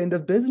whole weekend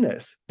of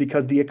business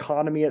because the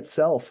economy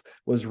itself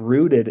was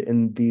rooted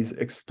in these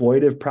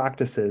exploitive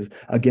practices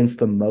against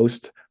the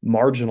most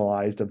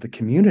marginalized of the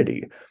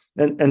community.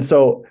 And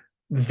so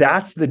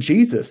that's the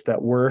Jesus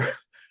that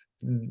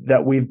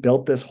we've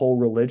built this whole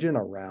religion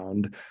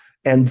around.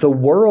 And the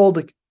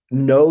world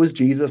knows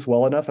Jesus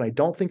well enough, and I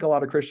don't think a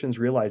lot of Christians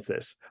realize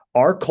this.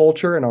 Our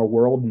culture and our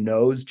world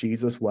knows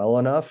Jesus well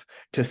enough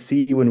to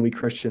see when we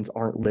Christians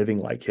aren't living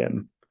like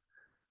him.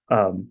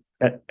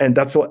 And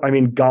that's what I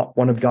mean.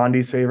 One of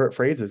Gandhi's favorite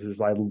phrases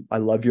is, "I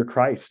love your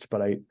Christ,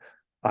 but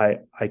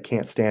I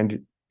can't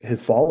stand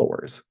his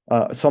followers."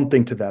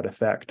 Something to that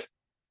effect.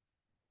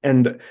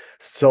 And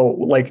so,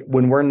 like,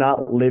 when we're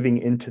not living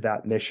into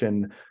that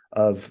mission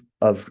of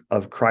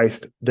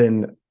Christ,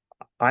 then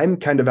I'm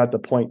kind of at the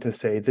point to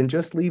say, then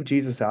just leave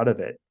Jesus out of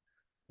it.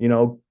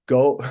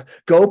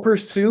 Go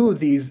pursue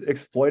these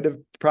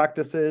exploitive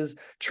practices,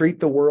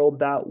 treat the world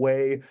that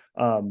way,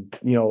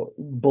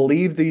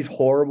 believe these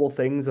horrible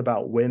things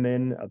about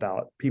women,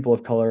 about people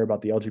of color,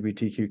 about the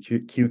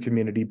LGBTQ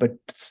community, but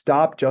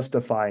stop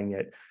justifying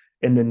it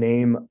in the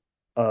name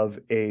of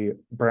a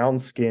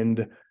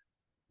brown-skinned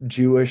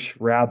Jewish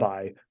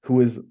rabbi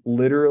who is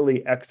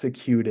literally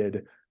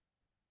executed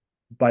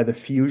by the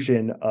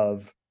fusion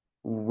of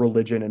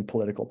religion and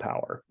political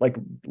power, like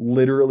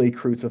literally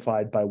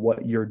crucified by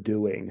what you're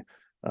doing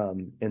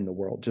in the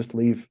world. Just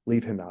leave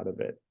him out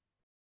of it.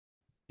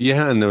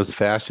 Yeah, and those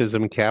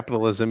fascism and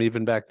capitalism,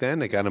 even back then,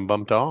 they got him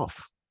bumped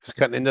off. It's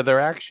cutting into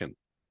their action.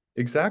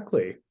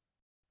 Exactly.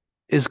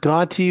 Is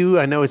God to you?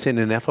 I know it's an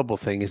ineffable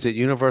thing. Is it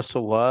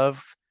universal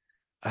love?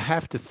 I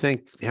have to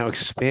think how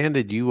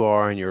expanded you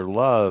are in your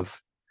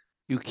love.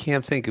 You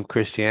can't think of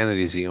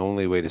Christianity as the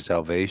only way to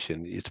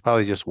salvation. It's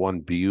probably just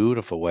one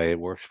beautiful way. It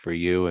works for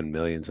you and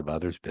millions of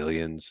others,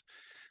 billions.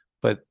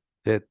 But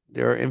that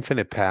there are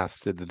infinite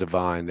paths to the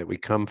divine, that we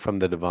come from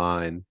the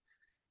divine.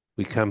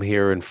 We come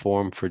here in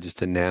form for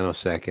just a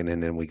nanosecond,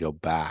 and then we go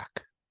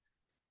back.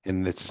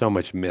 And it's so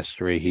much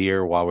mystery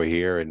here while we're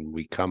here, and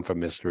we come from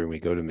mystery and we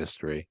go to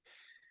mystery.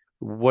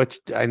 What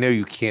I know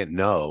you can't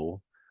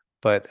know,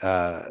 but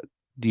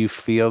do you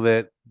feel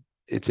that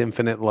it's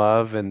infinite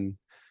love and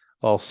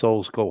all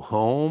souls go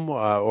home,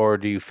 or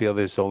do you feel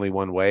there's only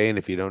one way, and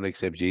if you don't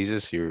accept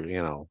Jesus, you're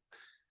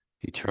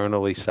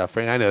eternally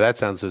suffering? I know that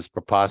sounds as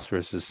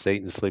preposterous as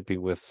Satan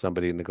sleeping with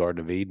somebody in the Garden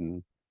of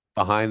Eden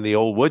behind the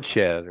old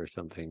woodshed or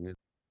something.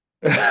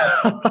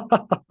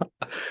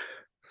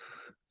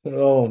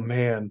 Oh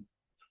man,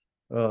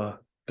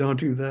 don't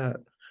do that.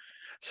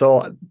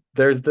 So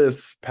there's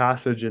this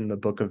passage in the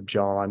book of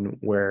John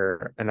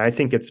where, and I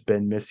think it's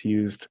been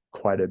misused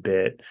quite a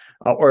bit,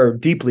 or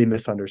deeply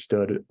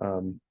misunderstood.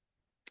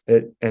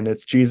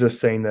 It's Jesus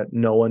saying that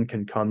no one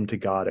can come to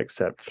God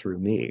except through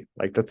me.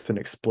 Like, that's an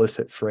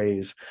explicit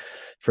phrase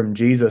from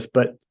Jesus.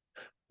 But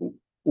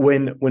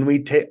when we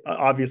take,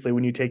 obviously,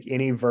 when you take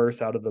any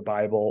verse out of the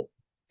Bible,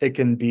 it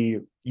can be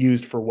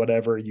used for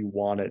whatever you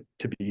want it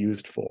to be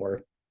used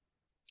for.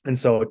 And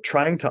so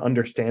trying to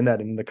understand that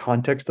in the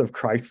context of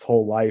Christ's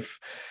whole life.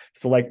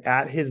 So like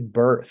at his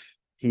birth,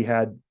 he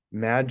had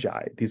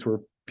magi. These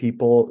were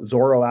people,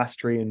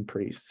 Zoroastrian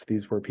priests.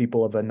 These were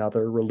people of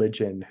another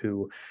religion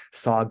who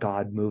saw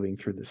God moving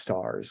through the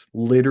stars,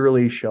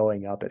 literally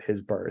showing up at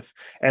his birth.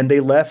 And they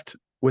left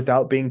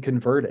without being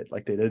converted.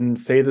 Like, they didn't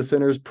say the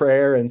sinner's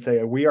prayer and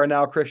say, "We are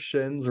now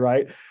Christians,"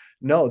 right?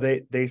 No,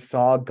 they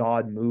saw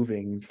God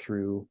moving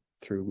through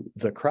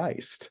the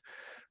Christ.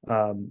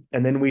 And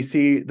then we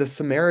see the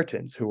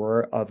Samaritans, who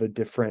are of a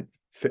different,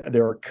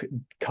 they were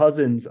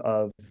cousins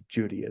of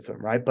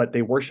Judaism, right? But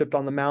they worshiped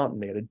on the mountain.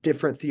 They had a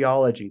different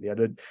theology. They had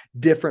a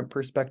different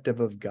perspective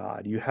of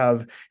God. You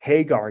have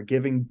Hagar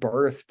giving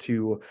birth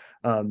to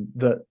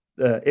the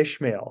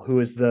Ishmael,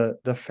 who is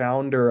the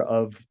founder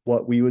of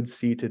what we would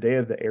see today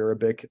of the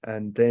Arabic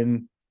and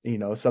then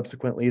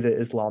subsequently the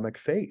Islamic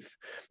faith.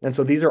 And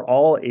so these are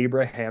all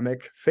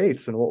Abrahamic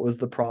faiths. And what was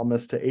the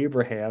promise to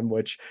Abraham?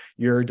 Which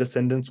your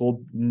descendants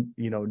will,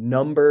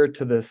 number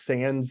to the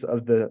sands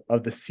of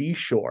the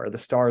seashore, the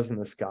stars in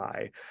the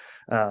sky.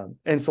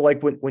 And so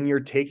like when you're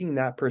taking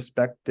that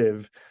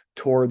perspective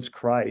towards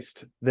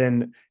Christ,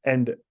 then,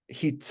 and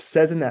he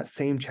says in that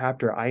same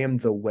chapter, I am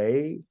the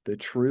way, the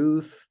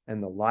truth,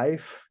 and the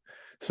life.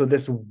 So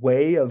this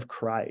way of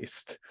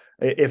Christ,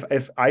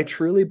 if I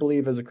truly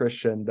believe as a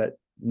Christian that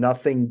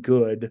nothing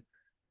good,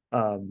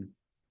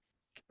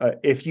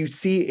 if you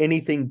see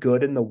anything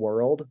good in the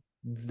world,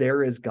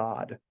 there is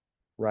God,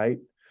 right?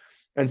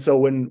 And so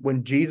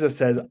when Jesus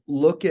says,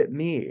 look at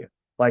me,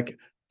 like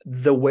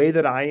the way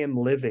that I am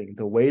living,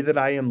 the way that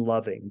I am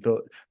loving,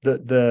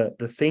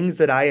 the things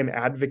that I am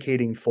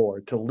advocating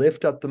for, to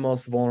lift up the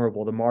most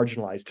vulnerable, the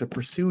marginalized, to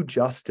pursue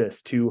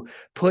justice, to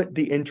put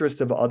the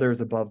interests of others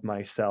above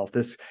myself,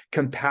 this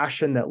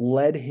compassion that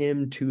led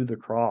him to the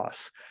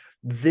cross.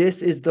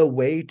 This is the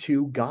way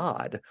to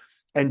God.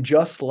 And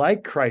just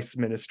like Christ's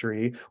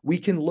ministry, we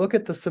can look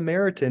at the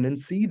Samaritan and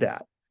see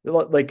that.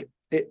 Like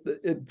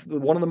it's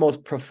one of the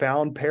most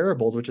profound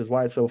parables, which is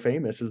why it's so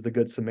famous, is the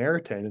Good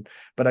Samaritan.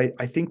 But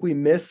I think we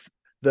miss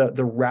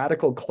the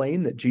radical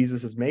claim that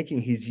Jesus is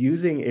making. He's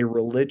using a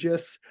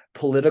religious,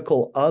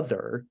 political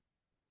other.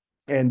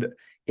 And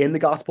in the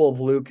Gospel of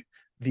Luke,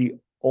 the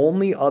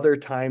only other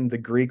time the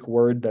Greek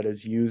word that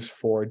is used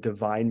for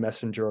divine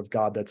messenger of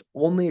God, that's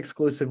only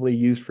exclusively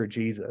used for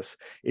Jesus,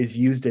 is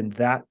used in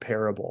that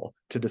parable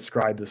to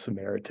describe the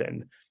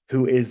Samaritan,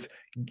 who is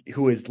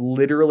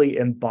literally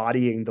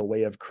embodying the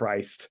way of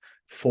Christ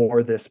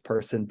for this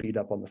person beat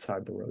up on the side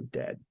of the road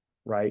dead,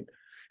 right?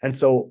 And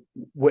so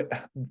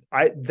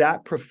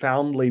that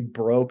profoundly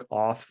broke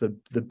off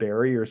the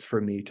barriers for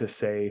me to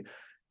say,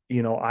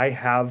 I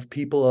have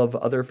people of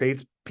other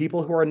faiths,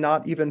 people who are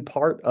not even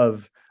part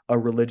of a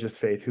religious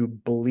faith, who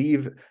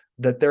believe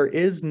that there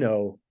is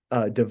no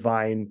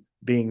divine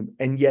being,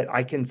 and yet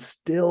I can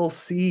still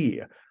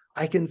see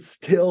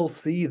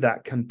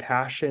that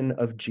compassion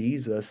of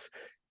Jesus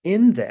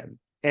in them.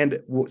 And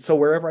so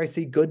wherever I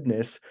see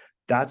goodness,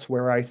 that's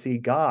where I see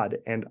God,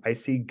 and I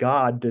see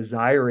God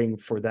desiring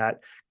for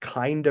that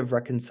kind of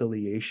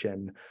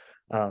reconciliation,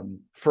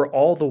 for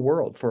all the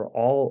world, for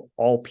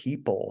all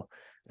people.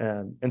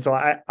 And so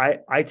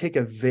I take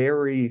a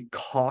very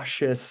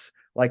cautious,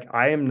 like,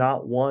 I am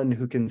not one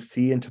who can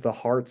see into the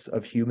hearts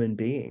of human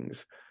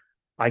beings.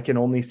 I can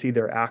only see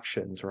their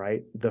actions,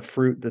 right? The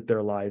fruit that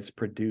their lives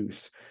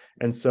produce.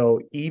 And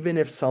so even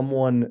if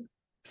someone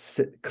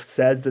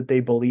says that they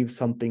believe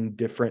something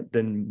different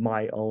than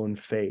my own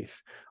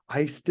faith,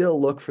 I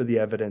still look for the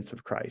evidence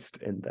of Christ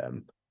in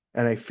them.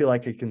 And I feel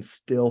like I can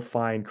still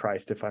find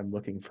Christ if I'm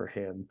looking for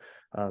him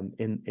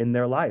in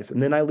their lives.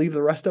 And then I leave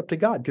the rest up to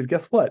God, because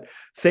guess what?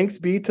 Thanks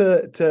be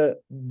to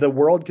the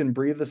world can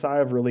breathe a sigh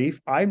of relief.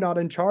 I'm not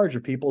in charge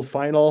of people's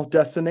final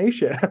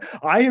destination.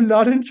 I am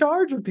not in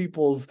charge of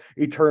people's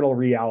eternal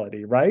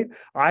reality, right?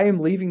 I am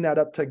leaving that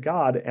up to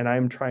God, and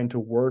I'm trying to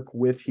work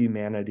with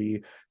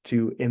humanity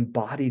to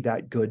embody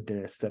that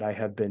goodness that I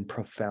have been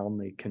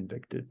profoundly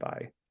convicted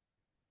by.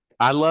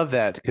 I love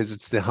that, because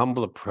it's the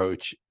humble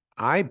approach.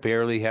 I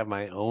barely have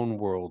my own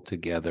world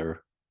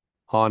together.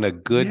 On a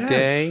good Yes.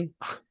 day,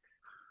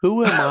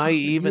 who am I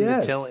even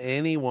to tell Yes.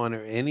 anyone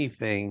or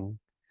anything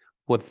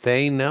what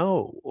they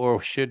know or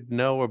should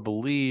know or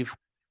believe?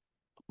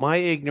 My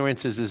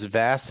ignorance is as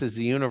vast as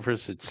the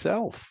universe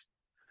itself.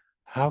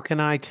 How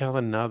can I tell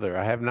another?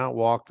 I have not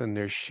walked in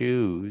their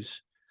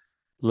shoes.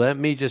 Let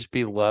me just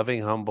be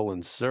loving, humble,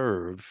 and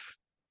serve.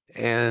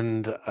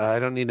 And I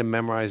don't need to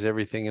memorize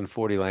everything in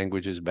 40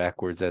 languages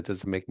backwards. That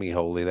doesn't make me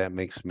holy. That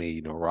makes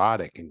me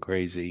neurotic and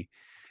crazy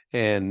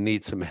and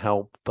need some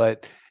help.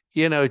 But,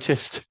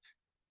 just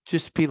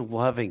be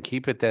loving.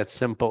 Keep it that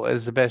simple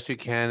as the best you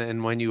can.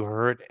 And when you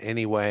hurt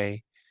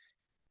anyway,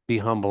 be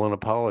humble and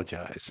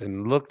apologize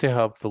and look to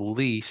help the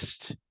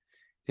least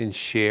and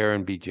share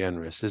and be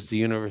generous as the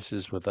universe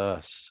is with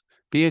us.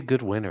 Be a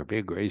good winner, be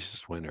a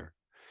gracious winner,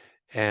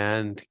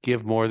 and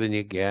give more than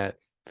you get,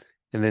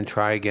 and then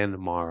try again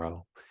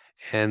tomorrow.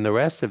 And the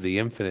rest of the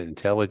infinite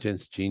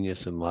intelligence,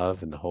 genius, and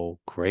love, and the whole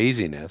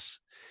craziness,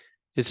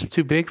 it's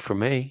too big for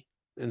me.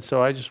 And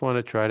so I just want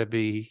to try to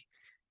be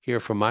here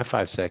for my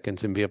 5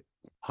 seconds and be a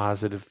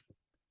positive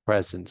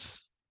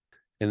presence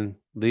and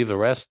leave the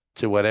rest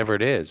to whatever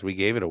it is. We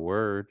gave it a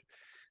word.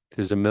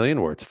 There's a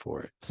million words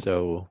for it.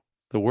 So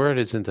the word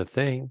isn't a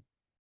thing.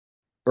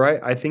 Right.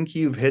 I think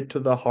you've hit to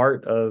the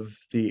heart of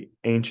the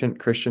ancient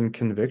Christian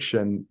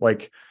conviction.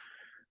 Like,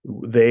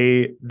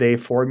 they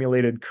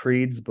formulated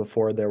creeds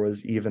before there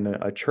was even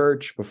a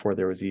church, before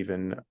there was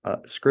even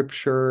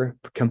scripture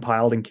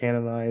compiled and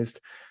canonized.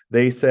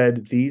 They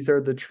said, these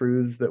are the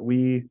truths that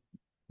we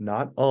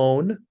not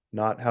own,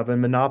 not have a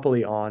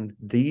monopoly on.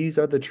 These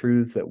are the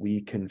truths that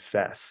we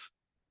confess,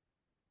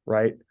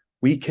 right?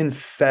 We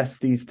confess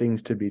these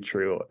things to be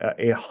true,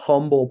 a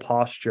humble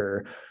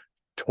posture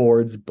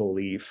towards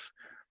belief.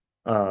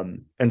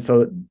 And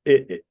so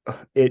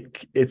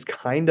it's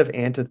kind of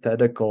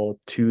antithetical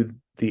to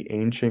the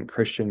ancient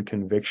Christian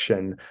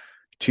conviction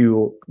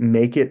to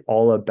make it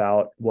all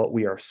about what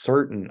we are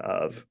certain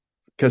of,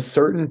 because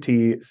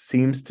certainty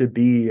seems to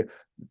be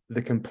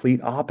the complete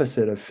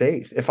opposite of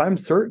faith. If I'm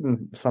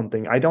certain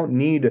something, I don't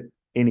need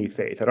any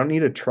faith. I don't need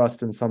to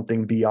trust in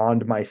something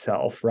beyond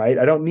myself, right?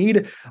 I don't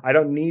need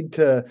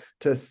to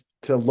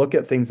to look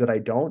at things that I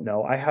don't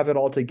know. I have it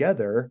all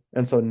together.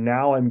 And so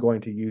now I'm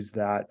going to use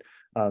that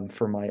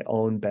for my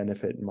own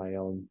benefit and my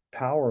own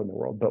power in the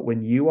world. But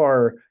when you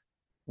are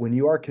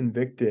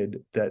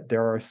convicted that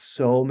there are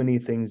so many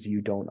things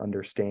you don't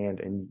understand,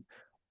 and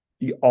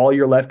all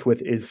you're left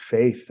with is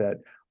faith that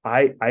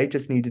I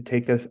just need to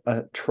take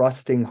a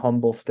trusting,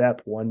 humble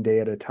step one day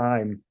at a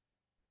time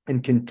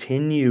and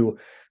continue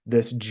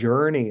this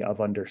journey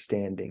of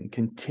understanding,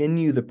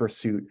 continue the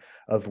pursuit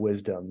of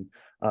wisdom.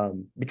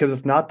 Because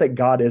it's not that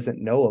God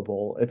isn't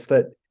knowable, it's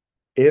that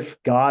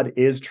if God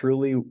is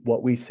truly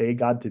what we say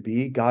God to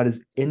be, God is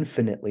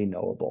infinitely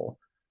knowable.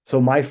 So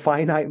my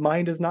finite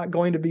mind is not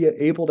going to be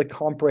able to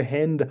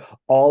comprehend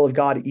all of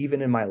God,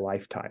 even in my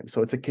lifetime.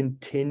 So it's a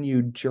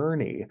continued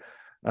journey.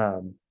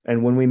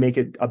 And when we make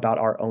it about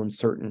our own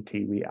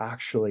certainty, we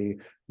actually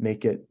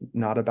make it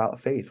not about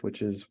faith,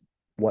 which is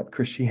what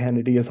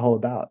Christianity is all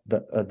about,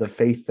 the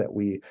faith that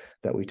we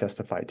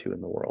testify to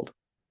in the world.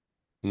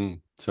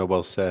 So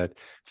well said.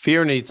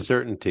 Fear needs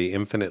certainty.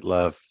 Infinite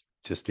love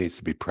just needs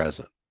to be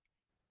present.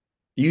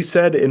 You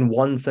said in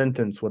one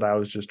sentence what I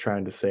was just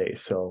trying to say.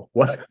 So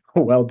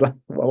well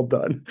done. Well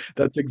done.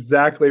 That's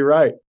exactly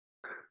right.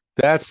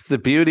 That's the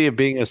beauty of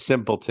being a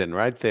simpleton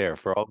right there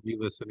for all of you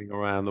listening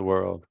around the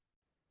world.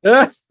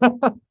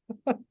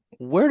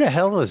 Where the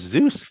hell does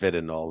Zeus fit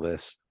in all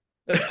this?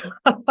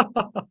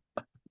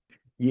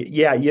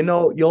 Yeah,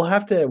 you'll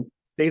have to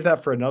save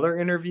that for another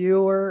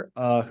interviewer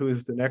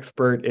who's an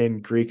expert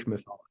in Greek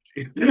mythology.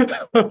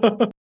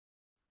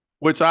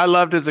 Which I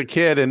loved as a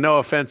kid, and no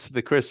offense to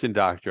the Christian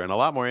doctrine, a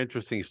lot more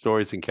interesting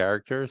stories and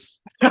characters.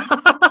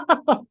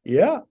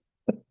 Yeah.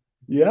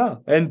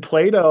 And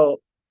Plato.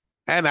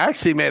 And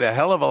actually made a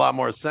hell of a lot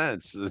more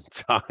sense at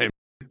the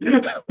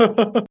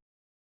time.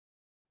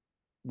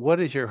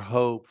 What is your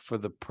hope for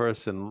the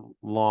person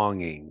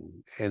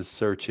longing and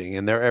searching?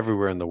 And they're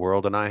everywhere in the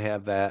world, and I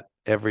have that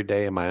every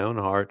day in my own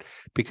heart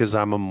because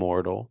I'm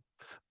immortal.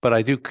 But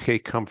I do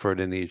take comfort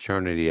in the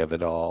eternity of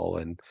it all,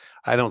 and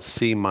I don't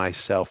see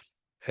myself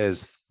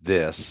as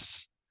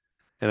this.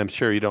 And I'm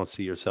sure you don't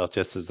see yourself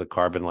just as the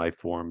carbon life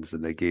forms,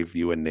 and they gave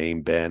you a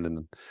name, Ben, and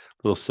a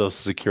little social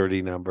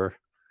security number.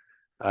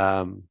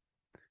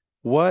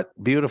 What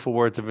beautiful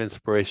words of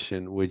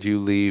inspiration would you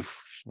leave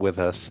with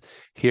us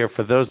here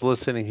for those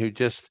listening who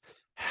just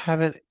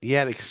haven't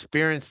yet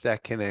experienced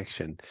that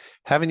connection,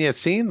 haven't yet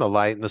seen the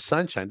light and the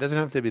sunshine? It doesn't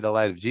have to be the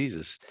light of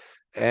Jesus.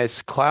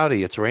 It's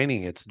cloudy, it's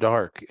raining, it's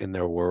dark in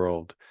their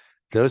world.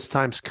 Those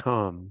times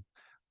come.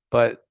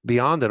 But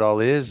beyond it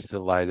all is the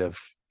light of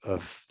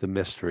the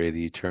mystery,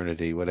 the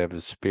eternity, whatever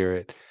the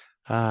spirit.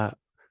 What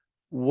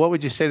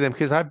would you say to them?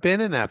 Because I've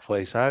been in that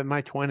place. In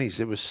my 20s,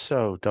 it was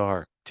so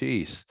dark.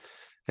 Jeez.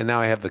 And now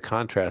I have the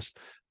contrast.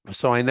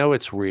 So I know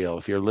it's real.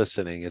 If you're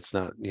listening, it's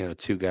not,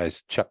 two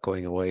guys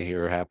chuckling away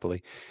here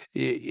happily.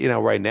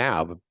 Right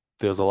now, but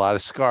there's a lot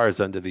of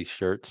scars under these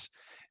shirts.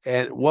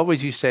 And what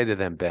would you say to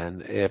them,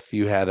 Ben, if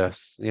you had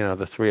us,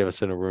 the three of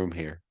us in a room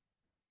here?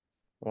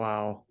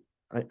 Wow.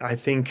 I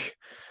think,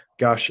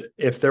 gosh,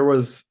 if there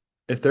was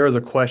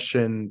a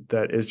question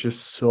that is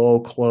just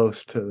so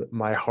close to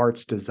my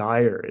heart's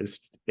desire, it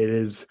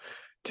is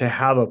to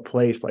have a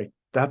place like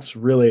that's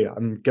really,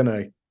 I'm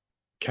gonna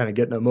kind of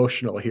getting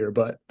emotional here,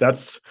 but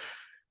that's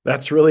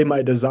really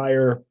my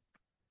desire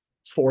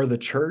for the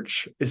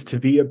church, is to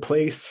be a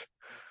place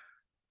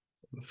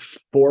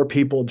for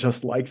people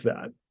just like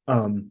that,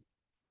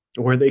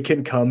 where they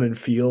can come and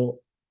feel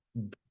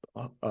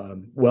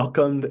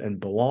welcomed and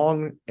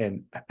belong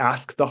and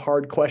ask the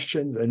hard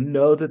questions and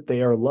know that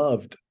they are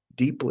loved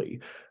deeply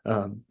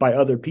by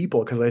other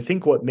people. Because I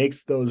think what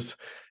makes those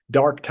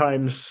dark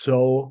times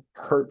so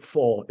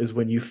hurtful is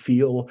when you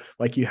feel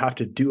like you have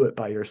to do it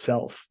by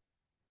yourself.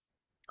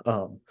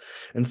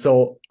 And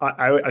so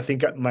I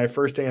think my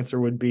first answer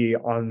would be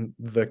on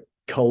the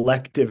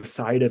collective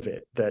side of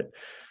it, that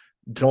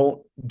don't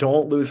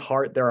lose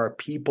heart. There are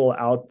people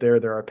out there,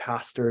 there are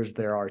pastors,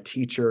 there are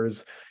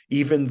teachers,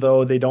 even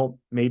though they don't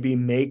maybe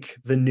make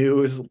the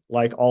news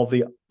like all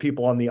the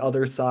people on the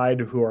other side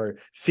who are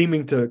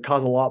seeming to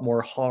cause a lot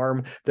more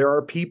harm. There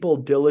are people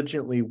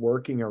diligently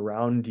working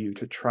around you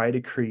to try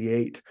to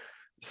create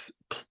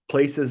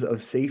places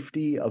of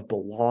safety, of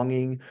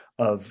belonging,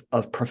 of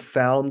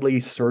profoundly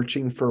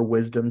searching for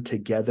wisdom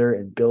together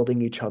and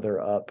building each other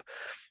up.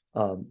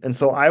 And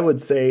so I would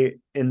say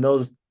in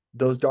those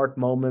dark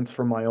moments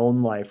from my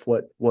own life,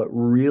 what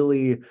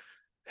really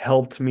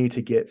helped me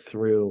to get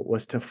through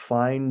was to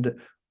find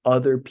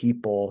other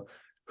people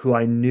who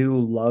I knew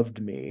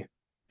loved me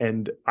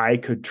and I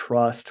could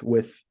trust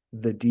with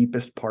the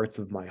deepest parts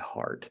of my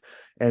heart.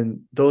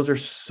 And those are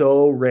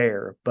so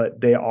rare,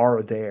 but they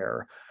are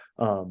there.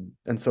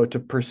 And so to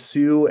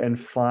pursue and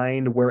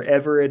find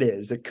wherever it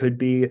is, it could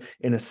be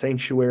in a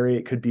sanctuary,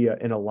 it could be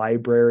in a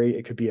library,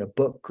 it could be a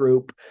book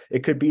group, it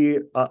could be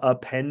a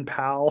pen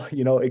pal,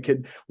 it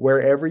could,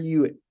 wherever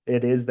it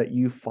is that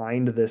you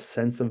find this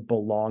sense of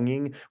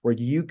belonging where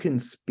you can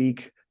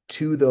speak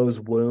to those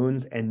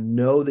wounds and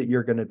know that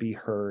you're going to be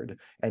heard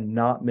and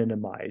not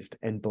minimized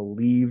and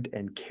believed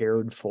and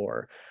cared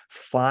for.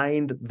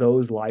 Find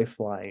those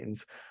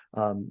lifelines,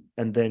 and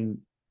then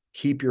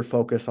keep your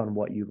focus on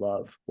what you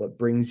love, what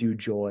brings you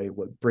joy,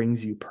 what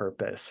brings you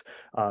purpose,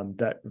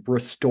 that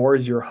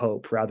restores your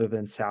hope rather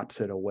than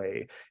saps it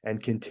away,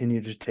 and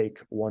continue to take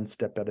one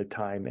step at a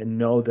time. And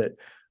know that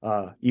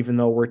even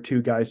though we're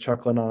two guys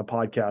chuckling on a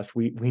podcast,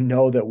 we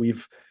know that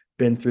we've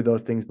been through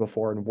those things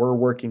before, and we're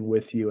working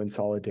with you in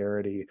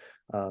solidarity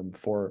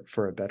for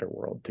a better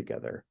world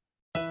together.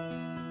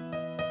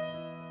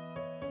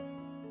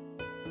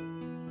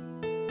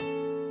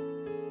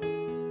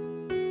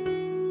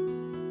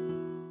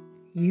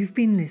 You've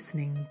been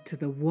listening to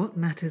the What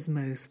Matters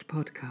Most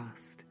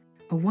podcast,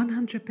 a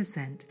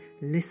 100%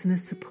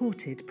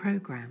 listener-supported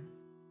program.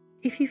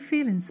 If you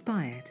feel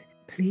inspired,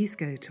 please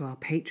go to our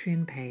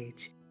Patreon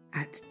page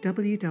at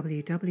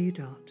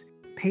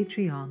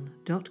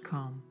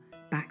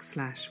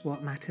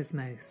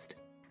www.patreon.com/whatmattersmost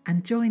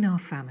and join our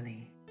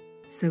family.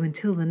 So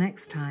until the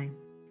next time,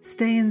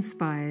 stay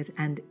inspired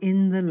and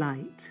in the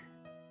light.